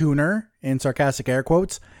house tuner, in sarcastic air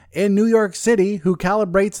quotes, in New York City who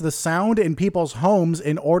calibrates the sound in people's homes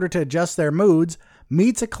in order to adjust their moods,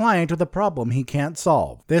 meets a client with a problem he can't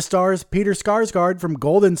solve. This stars Peter Skarsgård from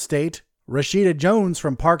Golden State, Rashida Jones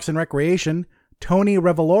from Parks and Recreation, Tony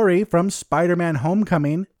Revolori from Spider-Man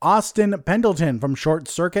Homecoming, Austin Pendleton from Short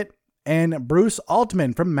Circuit, and Bruce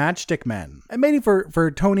Altman from Matchstick Men. And maybe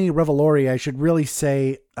for Tony Revolori, I should really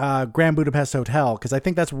say Grand Budapest Hotel, because I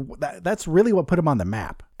think that's really what put him on the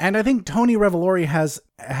map. And I think Tony Revolori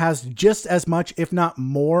has just as much, if not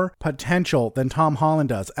more, potential than Tom Holland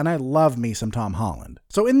does. And I love me some Tom Holland.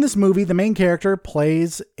 So in this movie, the main character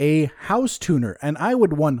plays a house tuner, and I would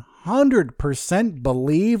 100%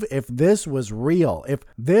 believe if this was real, if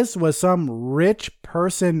this was some rich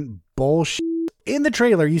person bullshit. In the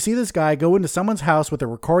trailer, you see this guy go into someone's house with the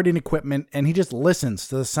recording equipment and he just listens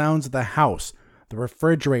to the sounds of the house, the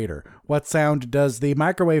refrigerator, what sound does the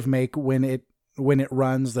microwave make when it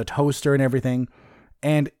runs, the toaster and everything.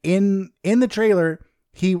 And in the trailer,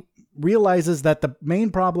 he realizes that the main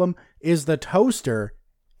problem is the toaster.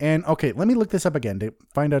 And okay, let me look this up again to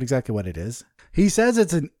find out exactly what it is. He says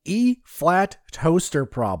it's an E-flat toaster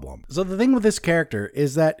problem. So the thing with this character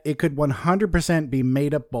is that it could 100% be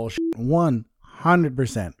made up bullshit.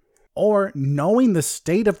 100%. Or knowing the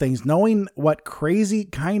state of things, knowing what crazy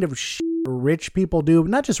kind of shit rich people do,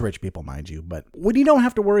 not just rich people, mind you, but when you don't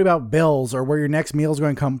have to worry about bills or where your next meal is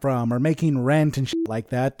going to come from or making rent and shit like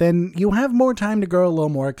that, then you have more time to grow a little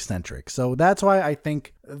more eccentric. So that's why I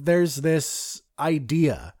think there's this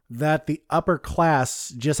idea that the upper class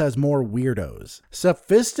just has more weirdos.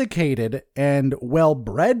 Sophisticated and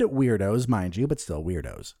well-bred weirdos, mind you, but still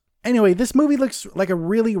weirdos. Anyway, this movie looks like a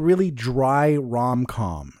really, really dry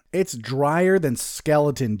rom-com. It's drier than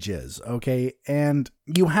skeleton jizz, okay? And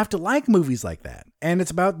you have to like movies like that. And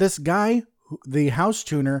it's about this guy, the house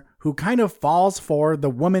tuner, who kind of falls for the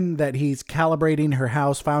woman that he's calibrating her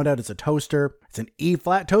house, found out it's a toaster. It's an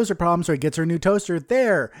E-flat toaster problem, so he gets her a new toaster.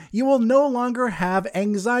 There, you will no longer have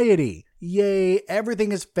anxiety. Yay,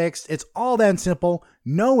 everything is fixed. It's all that simple.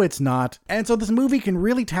 No, it's not. And so this movie can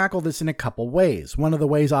really tackle this in a couple ways. One of the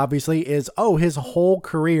ways, obviously, is, his whole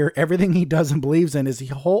career, everything he does and believes in is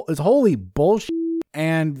wholly bullshit.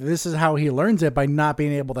 And this is how he learns it, by not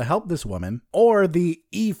being able to help this woman. Or the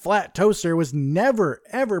E-flat toaster was never,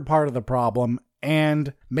 ever part of the problem,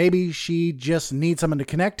 and maybe she just needs someone to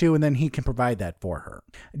connect to, and then he can provide that for her.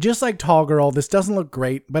 Just like Tall Girl, this doesn't look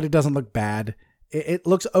great, but it doesn't look bad. It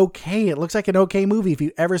looks okay. It looks like an okay movie. If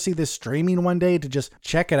you ever see this streaming one day, to just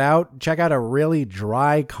check it out, check out a really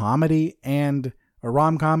dry comedy and a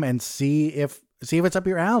rom-com and see if it's up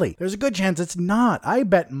your alley. There's a good chance it's not. I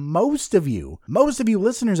bet most of you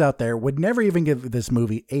listeners out there would never even give this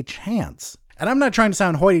movie a chance. And I'm not trying to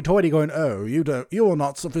sound hoity-toity going, oh, you are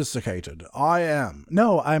not sophisticated. I am.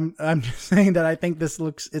 No, I'm just saying that I think this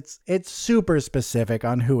it's super specific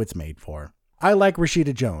on who it's made for. I like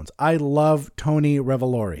Rashida Jones. I love Tony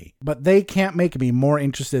Revolori, but they can't make me more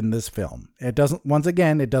interested in this film. It doesn't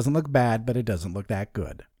look bad, but it doesn't look that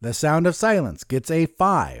good. The Sound of Silence gets a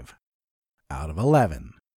 5 out of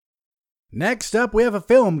 11. Next up, we have a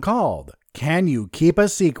film called Can You Keep a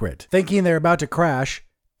Secret? Thinking they're about to crash,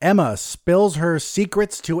 Emma spills her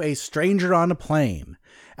secrets to a stranger on a plane.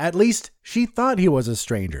 At least she thought he was a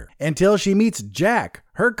stranger, until she meets Jack,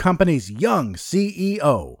 her company's young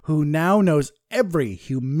CEO, who now knows every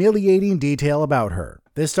humiliating detail about her.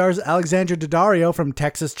 This stars Alexandra Daddario from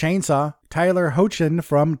Texas Chainsaw, Tyler Hoechlin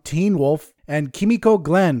from Teen Wolf, and Kimiko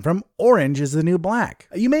Glenn from Orange is the New Black.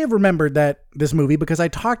 You may have remembered this movie because I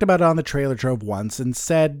talked about it on the Trailer Trove once and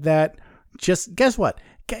said that, just guess what?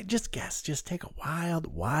 Just guess. Just take a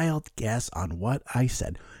wild guess on what I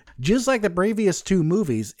said. Just like the previous two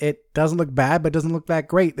movies, it doesn't look bad, but doesn't look that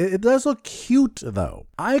great. It does look cute, though.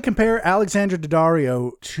 I compare Alexandra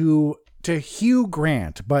Daddario to Hugh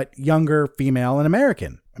Grant, but younger, female, and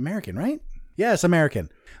American. American, right? Yes, American.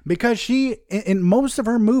 Because she, in most of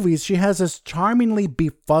her movies, she has this charmingly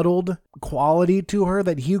befuddled quality to her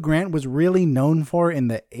that Hugh Grant was really known for in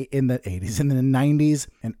the 80s, in the 90s,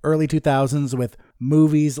 and early 2000s with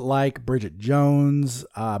movies like Bridget Jones,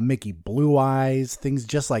 Mickey Blue Eyes, things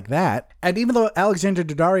just like that. And even though Alexandra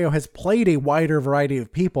Daddario has played a wider variety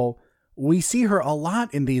of people, we see her a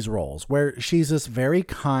lot in these roles where she's this very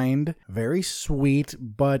kind, very sweet,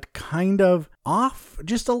 but kind of off,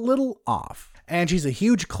 just a little off. And she's a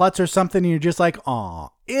huge klutz or something, and you're just like, aw,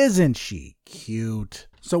 isn't she cute?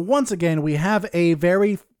 So once again, we have a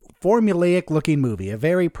very formulaic looking movie, a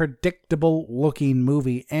very predictable looking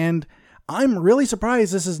movie, and I'm really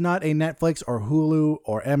surprised this is not a Netflix or Hulu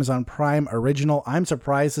or Amazon Prime original. I'm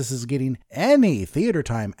surprised this is getting any theater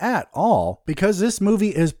time at all, because this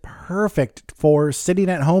movie is perfect for sitting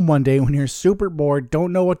at home one day when you're super bored,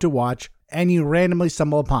 don't know what to watch, and you randomly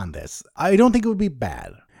stumble upon this. I don't think it would be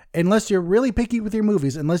bad. Unless you're really picky with your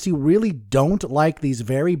movies, unless you really don't like these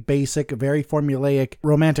very basic, very formulaic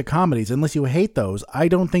romantic comedies, unless you hate those, I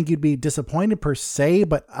don't think you'd be disappointed per se,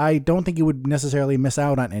 but I don't think you would necessarily miss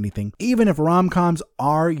out on anything. Even if rom-coms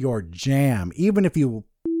are your jam, even if you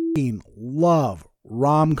love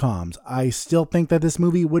rom-coms, I still think that this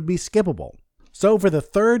movie would be skippable. So for the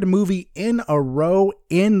third movie in a row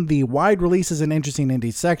in the wide releases and interesting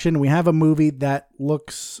indies section, we have a movie that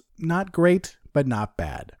looks not great, but not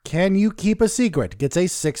bad. Can You Keep a Secret gets a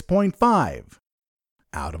 6.5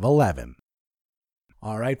 out of 11.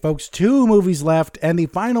 All right, folks, 2 movies left, and the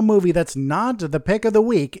final movie that's not the pick of the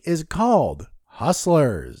week is called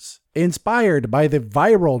Hustlers. Inspired by the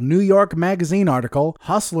viral New York Magazine article,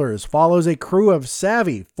 Hustlers follows a crew of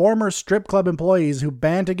savvy former strip club employees who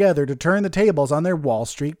band together to turn the tables on their Wall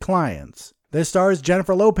Street clients. This stars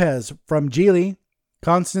Jennifer Lopez from Geely,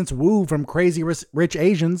 Constance Wu from Crazy Rich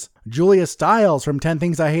Asians, Julia Stiles from 10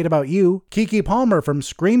 Things I Hate About You, Keke Palmer from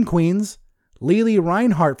Scream Queens, Lily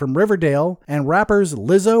Reinhart from Riverdale, and rappers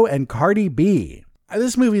Lizzo and Cardi B.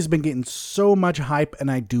 This movie has been getting so much hype, and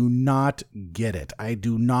I do not get it. I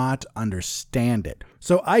do not understand it.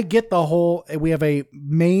 So I get the whole, we have a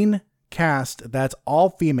main cast that's all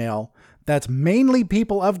female, that's mainly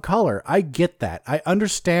people of color. I get that. I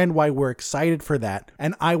understand why we're excited for that.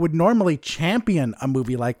 And I would normally champion a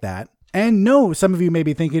movie like that. And no, some of you may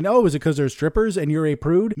be thinking, oh, is it because they're strippers and you're a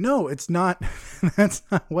prude? No, it's not. That's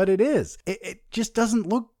not what it is. It just doesn't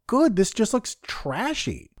look good. This just looks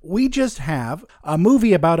trashy. We just have a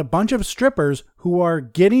movie about a bunch of strippers who are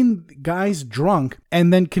getting guys drunk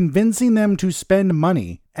and then convincing them to spend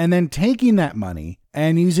money and then taking that money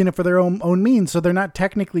and using it for their own means. So they're not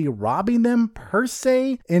technically robbing them per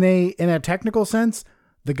se in a technical sense.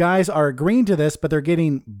 The guys are agreeing to this, but they're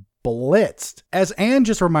getting blitzed. As Anne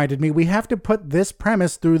just reminded me, we have to put this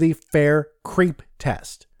premise through the fair creep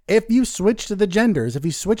test. If you switch to the genders, if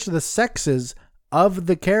you switch to the sexes of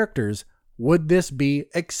the characters, would this be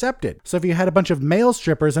accepted? So if you had a bunch of male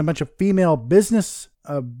strippers and a bunch of female business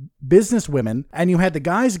women, and you had the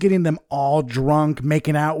guys getting them all drunk,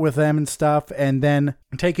 making out with them and stuff, and then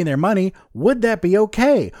taking their money, would that be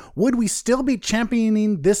okay? Would we still be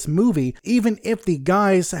championing this movie even if the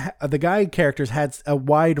guy characters had a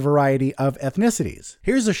wide variety of ethnicities?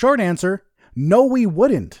 Here's the short answer. No, we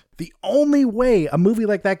wouldn't. The only way a movie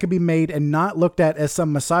like that could be made and not looked at as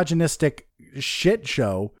some misogynistic shit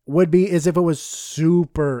show would be as if it was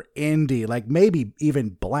super indie, like maybe even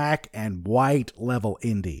black and white level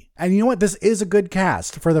indie. And you know what? This is a good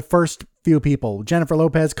cast for the first few people. Jennifer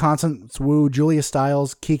Lopez, Constance Wu, Julia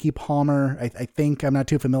Stiles, Keke Palmer, I think, I'm not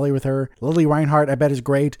too familiar with her. Lily Reinhart, I bet, is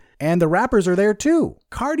great. And the rappers are there too.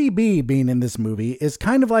 Cardi B being in this movie is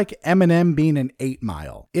kind of like Eminem being in 8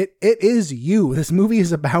 Mile. It is you. This movie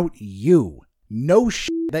is about you. No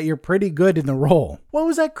shit that you're pretty good in the role. What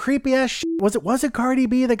was that creepy ass shit? Was it Cardi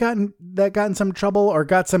B that got in some trouble or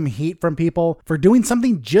got some heat from people for doing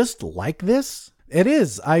something just like this? It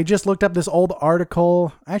is. I just looked up this old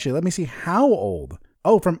article. Actually, let me see how old.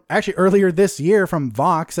 Oh, from actually earlier this year from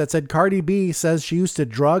Vox that said Cardi B says she used to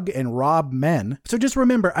drug and rob men. So just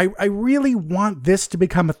remember, I really want this to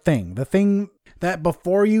become a thing. The thing that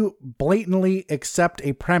before you blatantly accept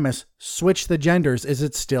a premise, switch the genders, is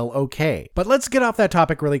it still okay? But let's get off that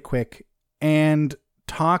topic really quick and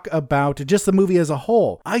talk about just the movie as a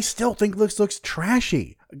whole. I still think looks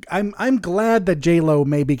trashy. I'm glad that J-Lo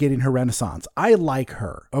may be getting her renaissance. I like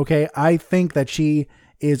her, okay? I think that she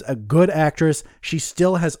is a good actress. She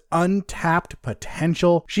still has untapped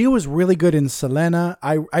potential. She was really good in Selena.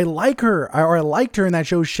 I like her, or I liked her in that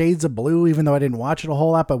show Shades of Blue, even though I didn't watch it a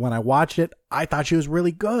whole lot, but when I watched it, I thought she was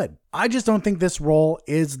really good. I just don't think this role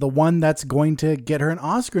is the one that's going to get her an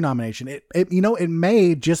Oscar nomination. It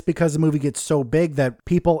may, just because the movie gets so big that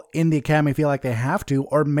people in the Academy feel like they have to,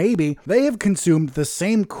 or maybe they have consumed the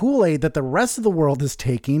same Kool-Aid that the rest of the world is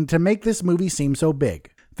taking to make this movie seem so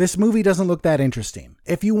big. This movie doesn't look that interesting.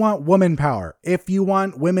 If you want woman power, if you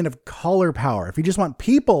want women of color power, if you just want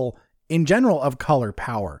people in general of color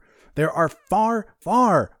power, there are far,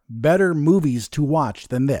 far better movies to watch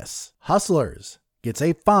than this. Hustlers gets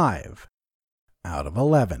a 5 out of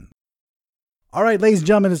 11. All right, ladies and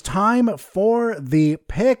gentlemen, it's time for the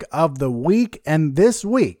pick of the week. And this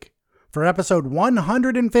week, for episode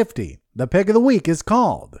 150, the pick of the week is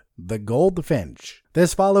called The Goldfinch.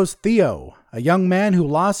 This follows Theo, a young man who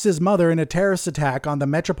lost his mother in a terrorist attack on the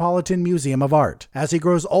Metropolitan Museum of Art. As he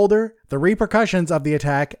grows older, the repercussions of the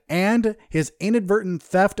attack and his inadvertent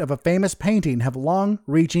theft of a famous painting have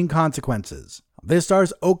long-reaching consequences. This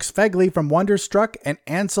stars Oaks Fegley from Wonderstruck and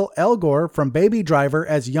Ansel Elgort from Baby Driver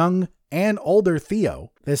as young and older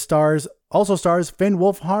Theo. This also stars Finn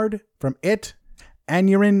Wolfhard from It,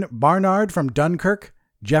 Aneurin Barnard from Dunkirk,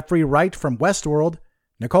 Jeffrey Wright from Westworld,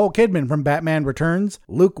 Nicole Kidman from Batman Returns,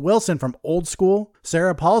 Luke Wilson from Old School,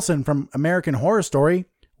 Sarah Paulson from American Horror Story,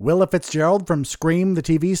 Willa Fitzgerald from Scream the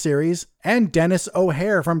TV series, and Dennis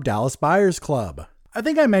O'Hare from Dallas Buyers Club. I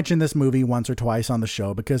think I mentioned this movie once or twice on the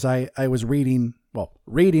show because I was reading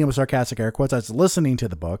with sarcastic air quotes, I was listening to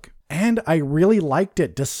the book, and I really liked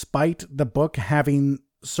it despite the book having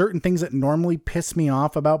certain things that normally piss me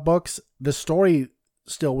off about books. The story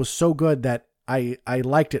still was so good that I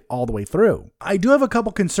liked it all the way through. I do have a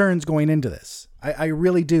couple concerns going into this. I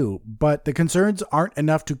really do, but the concerns aren't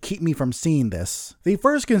enough to keep me from seeing this. The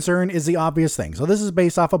first concern is the obvious thing. So this is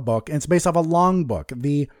based off a book, and it's based off a long book.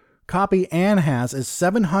 The copy Anne has is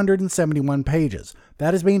 771 pages.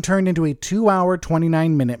 That is being turned into a 2-hour,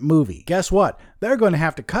 29-minute movie. Guess what? They're going to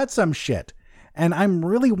have to cut some shit. And I'm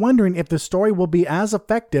really wondering if the story will be as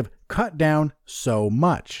effective cut down so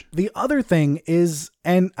much. The other thing is,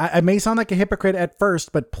 and I may sound like a hypocrite at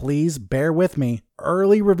first, but please bear with me,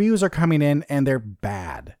 early reviews are coming in and they're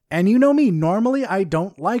bad. And you know me, normally I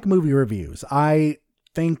don't like movie reviews. I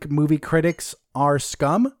think movie critics are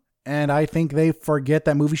scum, and I think they forget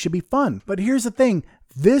that movies should be fun. But here's the thing.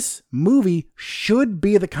 This movie should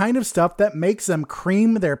be the kind of stuff that makes them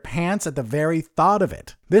cream their pants at the very thought of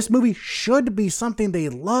it. This movie should be something they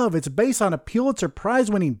love. It's based on a Pulitzer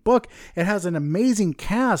Prize-winning book. It has an amazing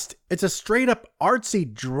cast. It's a straight-up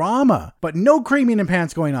artsy drama, but no creaming in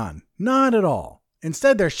pants going on. Not at all.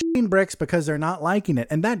 Instead, they're shitting bricks because they're not liking it,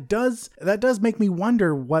 and that does make me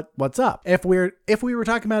wonder what's up. If we were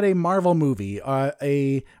talking about a Marvel movie, or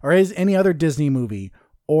any other Disney movie,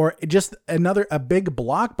 or just a big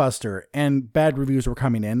blockbuster and bad reviews were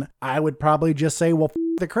coming in, I would probably just say, well, f***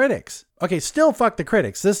 the critics. Okay, still fuck the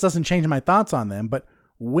critics. This doesn't change my thoughts on them, but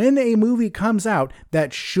when a movie comes out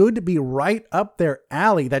that should be right up their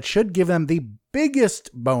alley, that should give them the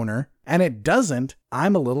biggest boner, and it doesn't,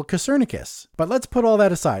 I'm a little Copernicus. But let's put all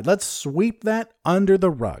that aside. Let's sweep that under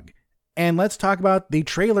the rug. And let's talk about the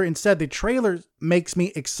trailer instead. The trailer makes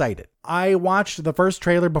me excited. I watched the first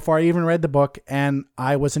trailer before I even read the book, and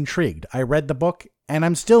I was intrigued. I read the book, and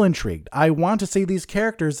I'm still intrigued. I want to see these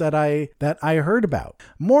characters that I heard about.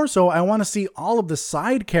 More so, I want to see all of the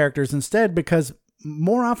side characters instead, because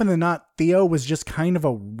more often than not, Theo was just kind of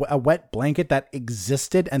a wet blanket that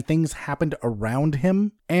existed and things happened around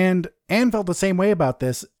him. And Anne felt the same way about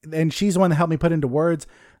this, and she's the one that helped me put into words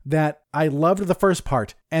that I loved the first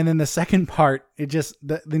part, and then the second part, it just,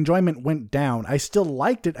 the enjoyment went down. I still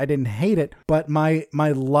liked it, I didn't hate it, but my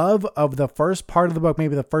love of the first part of the book,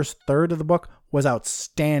 maybe the first third of the book, was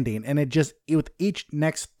outstanding, and with each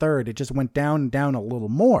next third, it just went down and down a little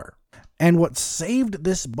more. And what saved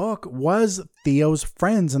this book was Theo's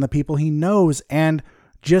friends and the people he knows, and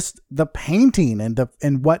just the painting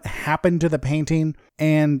and what happened to the painting,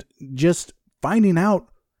 and just finding out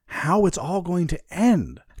how it's all going to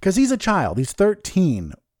end. Because he's a child, he's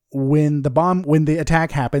 13 when the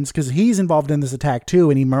attack happens, because he's involved in this attack too,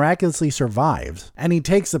 and he miraculously survives. And he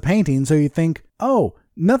takes the painting, so you think, oh,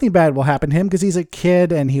 nothing bad will happen to him because he's a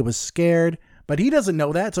kid and he was scared. But he doesn't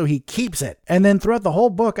know that, so he keeps it. And then throughout the whole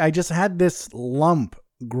book, I just had this lump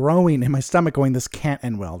growing in my stomach going, this can't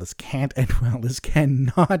end well, this can't end well, this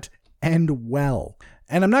cannot end well.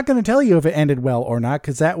 And I'm not going to tell you if it ended well or not,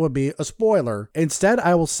 because that would be a spoiler. Instead,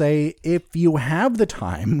 I will say, if you have the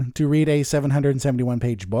time to read a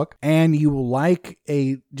 771-page book and you like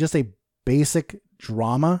just a basic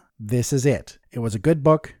drama, this is it. It was a good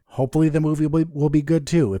book. Hopefully the movie will be good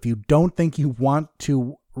too. If you don't think you want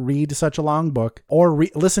to read such a long book or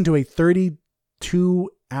listen to a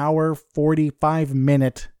 32-hour,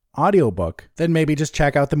 45-minute audiobook, then maybe just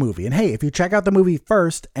check out the movie. And hey, if you check out the movie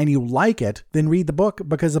first and you like it, then read the book,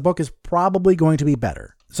 because the book is probably going to be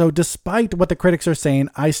better. So despite what the critics are saying,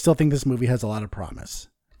 I still think this movie has a lot of promise.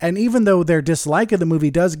 And even though their dislike of the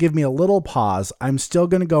movie does give me a little pause, I'm still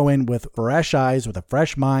going to go in with fresh eyes, with a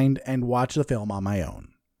fresh mind, and watch the film on my own.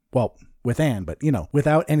 Well, with Anne, but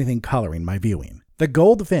without anything coloring my viewing. The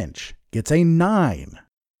Goldfinch gets a 9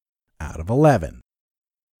 out of 11.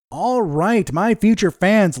 All right, my future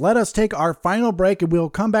fans, let us take our final break, and we'll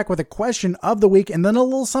come back with a question of the week and then a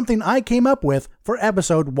little something I came up with for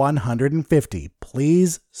episode 150.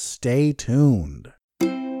 Please stay tuned.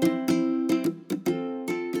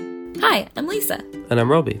 Hi, I'm Lisa. And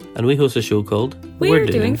I'm Robbie, and we host a show called We're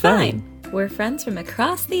Doing Fine. We're friends from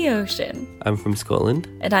across the ocean. I'm from Scotland.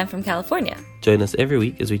 And I'm from California. Join us every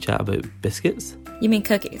week as we chat about biscuits. You mean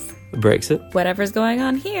cookies? Brexit. Whatever's going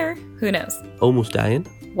on here, who knows? Almost dying.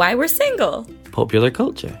 Why we're single. Popular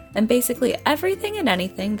culture. And basically everything and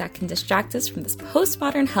anything that can distract us from this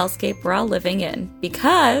postmodern hellscape we're all living in.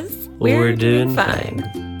 Because we're doing fine.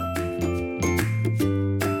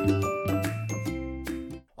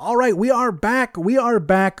 All right, we are back. We are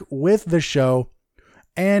back with the show.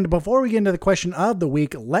 And before we get into the question of the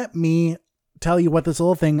week, let me tell you what this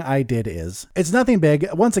little thing I did is. It's nothing big.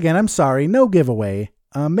 Once again, I'm sorry, no giveaway.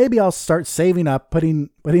 Maybe I'll start saving up, putting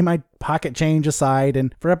my pocket change aside,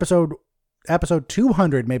 and for episode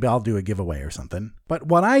 200, maybe I'll do a giveaway or something. But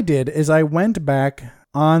what I did is I went back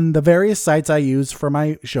on the various sites I use for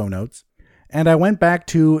my show notes, and I went back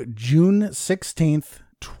to June 16th,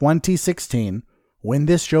 2016, when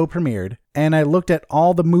this show premiered, and I looked at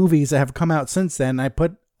all the movies that have come out since then. I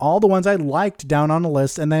put all the ones I liked down on a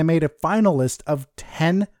list, and then I made a final list of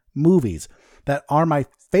 10 movies that are my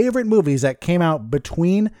favorite movies that came out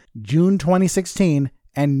between June 2016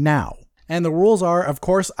 and now. And the rules are, of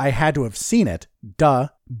course, I had to have seen it, duh,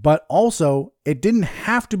 but also it didn't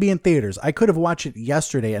have to be in theaters. I could have watched it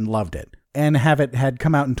yesterday and loved it and have it had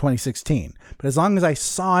come out in 2016. But as long as I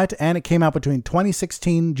saw it and it came out between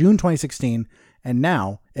June 2016 and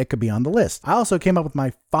now, it could be on the list. I also came up with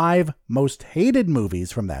my 5 most hated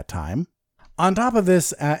movies from that time. On top of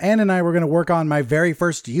this, Anne and I were going to work on my very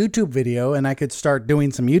first YouTube video, and I could start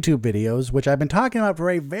doing some YouTube videos, which I've been talking about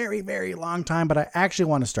for a very, very long time, but I actually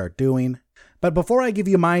want to start doing. But before I give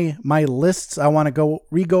you my lists, I want to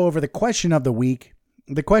re-go over the question of the week.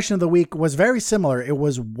 The question of the week was very similar. It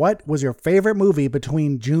was, what was your favorite movie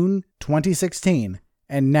between June 2016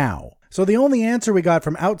 and now? So the only answer we got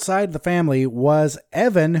from outside the family was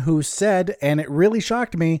Evan, who said, and it really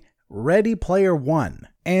shocked me, Ready Player One.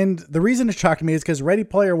 And the reason it shocked me is because Ready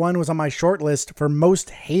Player One was on my short list for most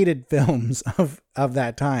hated films of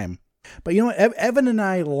that time. But you know what? Evan and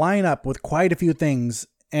I line up with quite a few things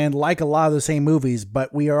and like a lot of the same movies,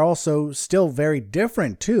 but we are also still very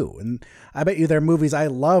different too. And I bet you there are movies I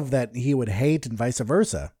love that he would hate and vice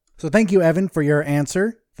versa. So thank you, Evan, for your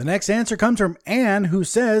answer. The next answer comes from Anne, who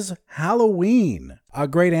says Halloween. A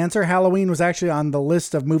great answer. Halloween was actually on the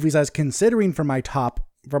list of movies I was considering for my top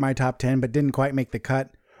 10, but didn't quite make the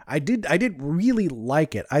cut. I did really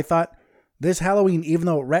like it. I thought this Halloween, even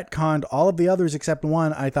though it retconned all of the others except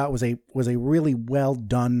one, I thought was a really well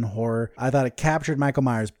done horror. I thought it captured Michael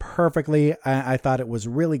Myers perfectly. I thought it was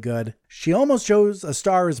really good. She almost chose A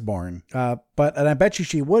Star Is Born, but I bet you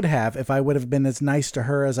she would have if I would have been as nice to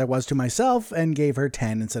her as I was to myself and gave her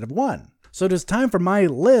 10 instead of 1. So it is time for my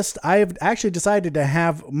list. I've actually decided to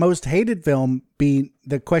have most hated film be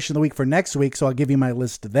the question of the week for next week, so I'll give you my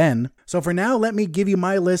list then. So for now, let me give you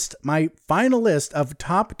my list, my final list of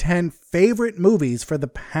top 10 favorite movies for the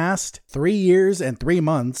past 3 years and 3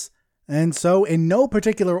 months. And so in no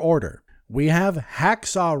particular order, we have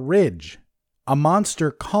Hacksaw Ridge, A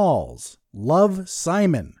Monster Calls, Love,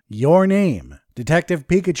 Simon, Your Name, Detective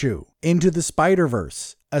Pikachu, Into the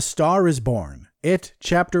Spider-Verse, A Star Is Born, It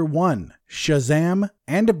Chapter 1, Shazam,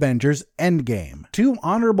 and Avengers Endgame. 2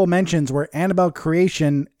 honorable mentions were Annabelle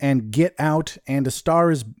Creation and Get Out and A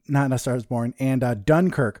Star Is Born and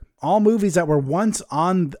Dunkirk. All movies that were once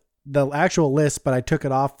on the actual list, but I took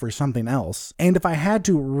it off for something else. And if I had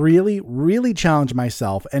to really, really challenge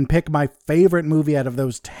myself and pick my favorite movie out of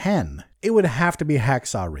those 10, it would have to be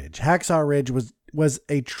Hacksaw Ridge. Hacksaw Ridge was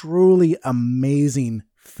a truly amazing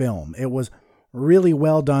film. It was really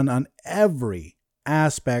well done on every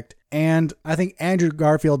aspect, and I think Andrew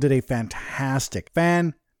Garfield did a fantastic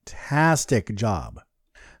job.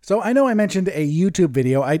 So I know I mentioned a YouTube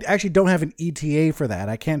video. I actually don't have an ETA for that.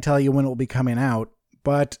 I can't tell you when it will be coming out,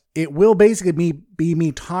 but it will basically be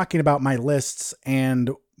me talking about my lists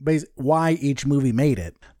and why each movie made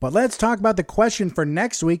it. But let's talk about the question for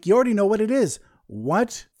next week. You already know what it is.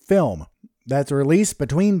 What film that's released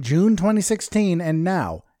between June 2016 and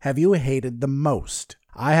now have you hated the most?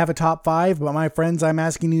 I have a top 5, but my friends, I'm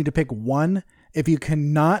asking you to pick 1. If you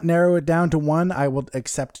cannot narrow it down to 1, I will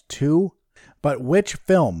accept 2. But which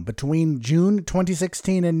film between June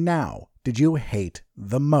 2016 and now did you hate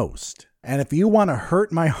the most? And if you want to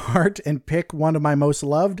hurt my heart and pick one of my most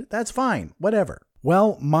loved, that's fine. Whatever.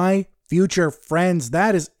 Well, my future friends,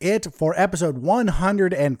 that is it for episode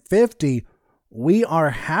 150. We are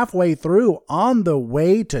halfway through, on the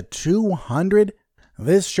way to 200.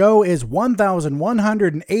 This show is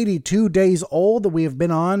 1,182 days old. We have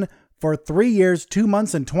been on for 3 years, 2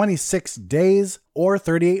 months, and 26 days, or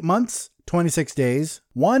 38 months, 26 days,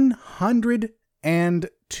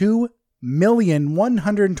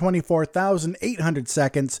 102,124,800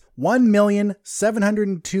 seconds,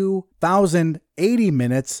 1,702,080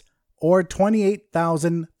 minutes, or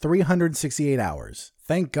 28,368 hours.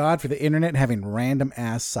 Thank God for the internet having random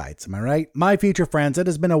ass sites, am I right? My future friends, it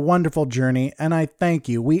has been a wonderful journey, and I thank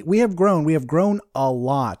you. We have grown. We have grown a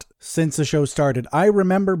lot since the show started. I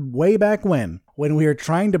remember way back when we were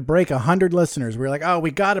trying to break 100 listeners. We were like, oh,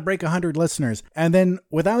 we got to break 100 listeners. And then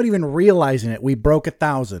without even realizing it, we broke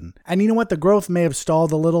 1,000. And you know what? The growth may have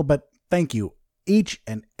stalled a little, but thank you. Each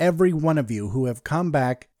and every one of you who have come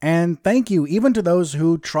back. And thank you even to those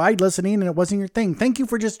who tried listening and it wasn't your thing. Thank you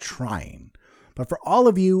for just trying. But for all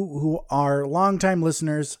of you who are longtime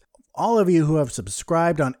listeners, all of you who have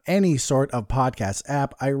subscribed on any sort of podcast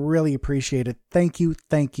app, I really appreciate it. Thank you,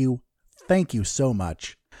 thank you, thank you so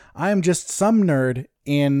much. I am just some nerd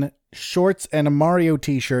in shorts and a Mario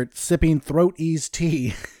t-shirt sipping throat ease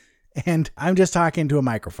tea. And I'm just talking to a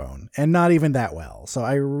microphone and not even that well. So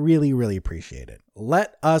I really, really appreciate it.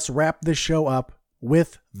 Let us wrap this show up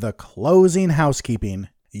with the closing housekeeping.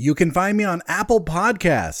 You can find me on Apple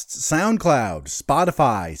Podcasts, SoundCloud,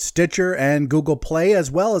 Spotify, Stitcher, and Google Play, as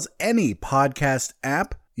well as any podcast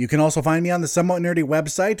app. You can also find me on the Somewhat Nerdy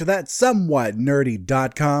website. That's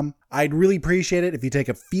somewhatnerdy.com. I'd really appreciate it if you take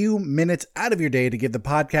a few minutes out of your day to give the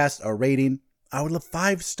podcast a rating. I would love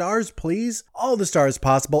 5 stars, please. All the stars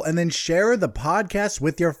possible. And then share the podcast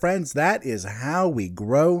with your friends. That is how we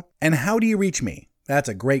grow. And how do you reach me? That's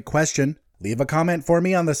a great question. Leave a comment for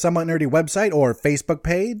me on the Somewhat Nerdy website or Facebook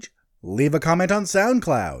page. Leave a comment on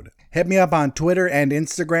SoundCloud. Hit me up on Twitter and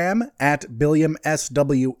Instagram at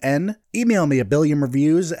BilliamSWN. Email me at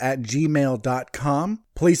BilliamReviews@gmail.com.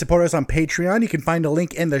 Please support us on Patreon. You can find a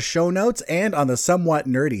link in the show notes and on the Somewhat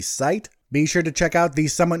Nerdy site. Be sure to check out the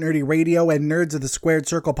Somewhat Nerdy Radio and Nerds of the Squared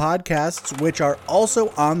Circle podcasts, which are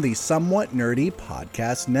also on the Somewhat Nerdy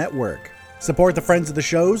Podcast Network. Support the friends of the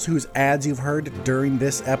shows whose ads you've heard during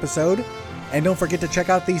this episode. And don't forget to check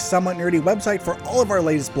out the Somewhat Nerdy website for all of our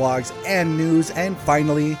latest blogs and news. And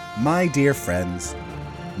finally, my dear friends,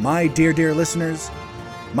 My dear listeners,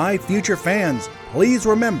 my future fans, please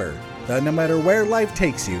remember that no matter where life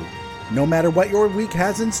takes you, no matter what your week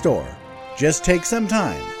has in store, just take some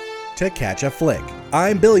time to catch a flick.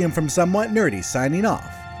 I'm Billiam from Somewhat Nerdy signing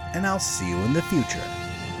off, and I'll see you in the future.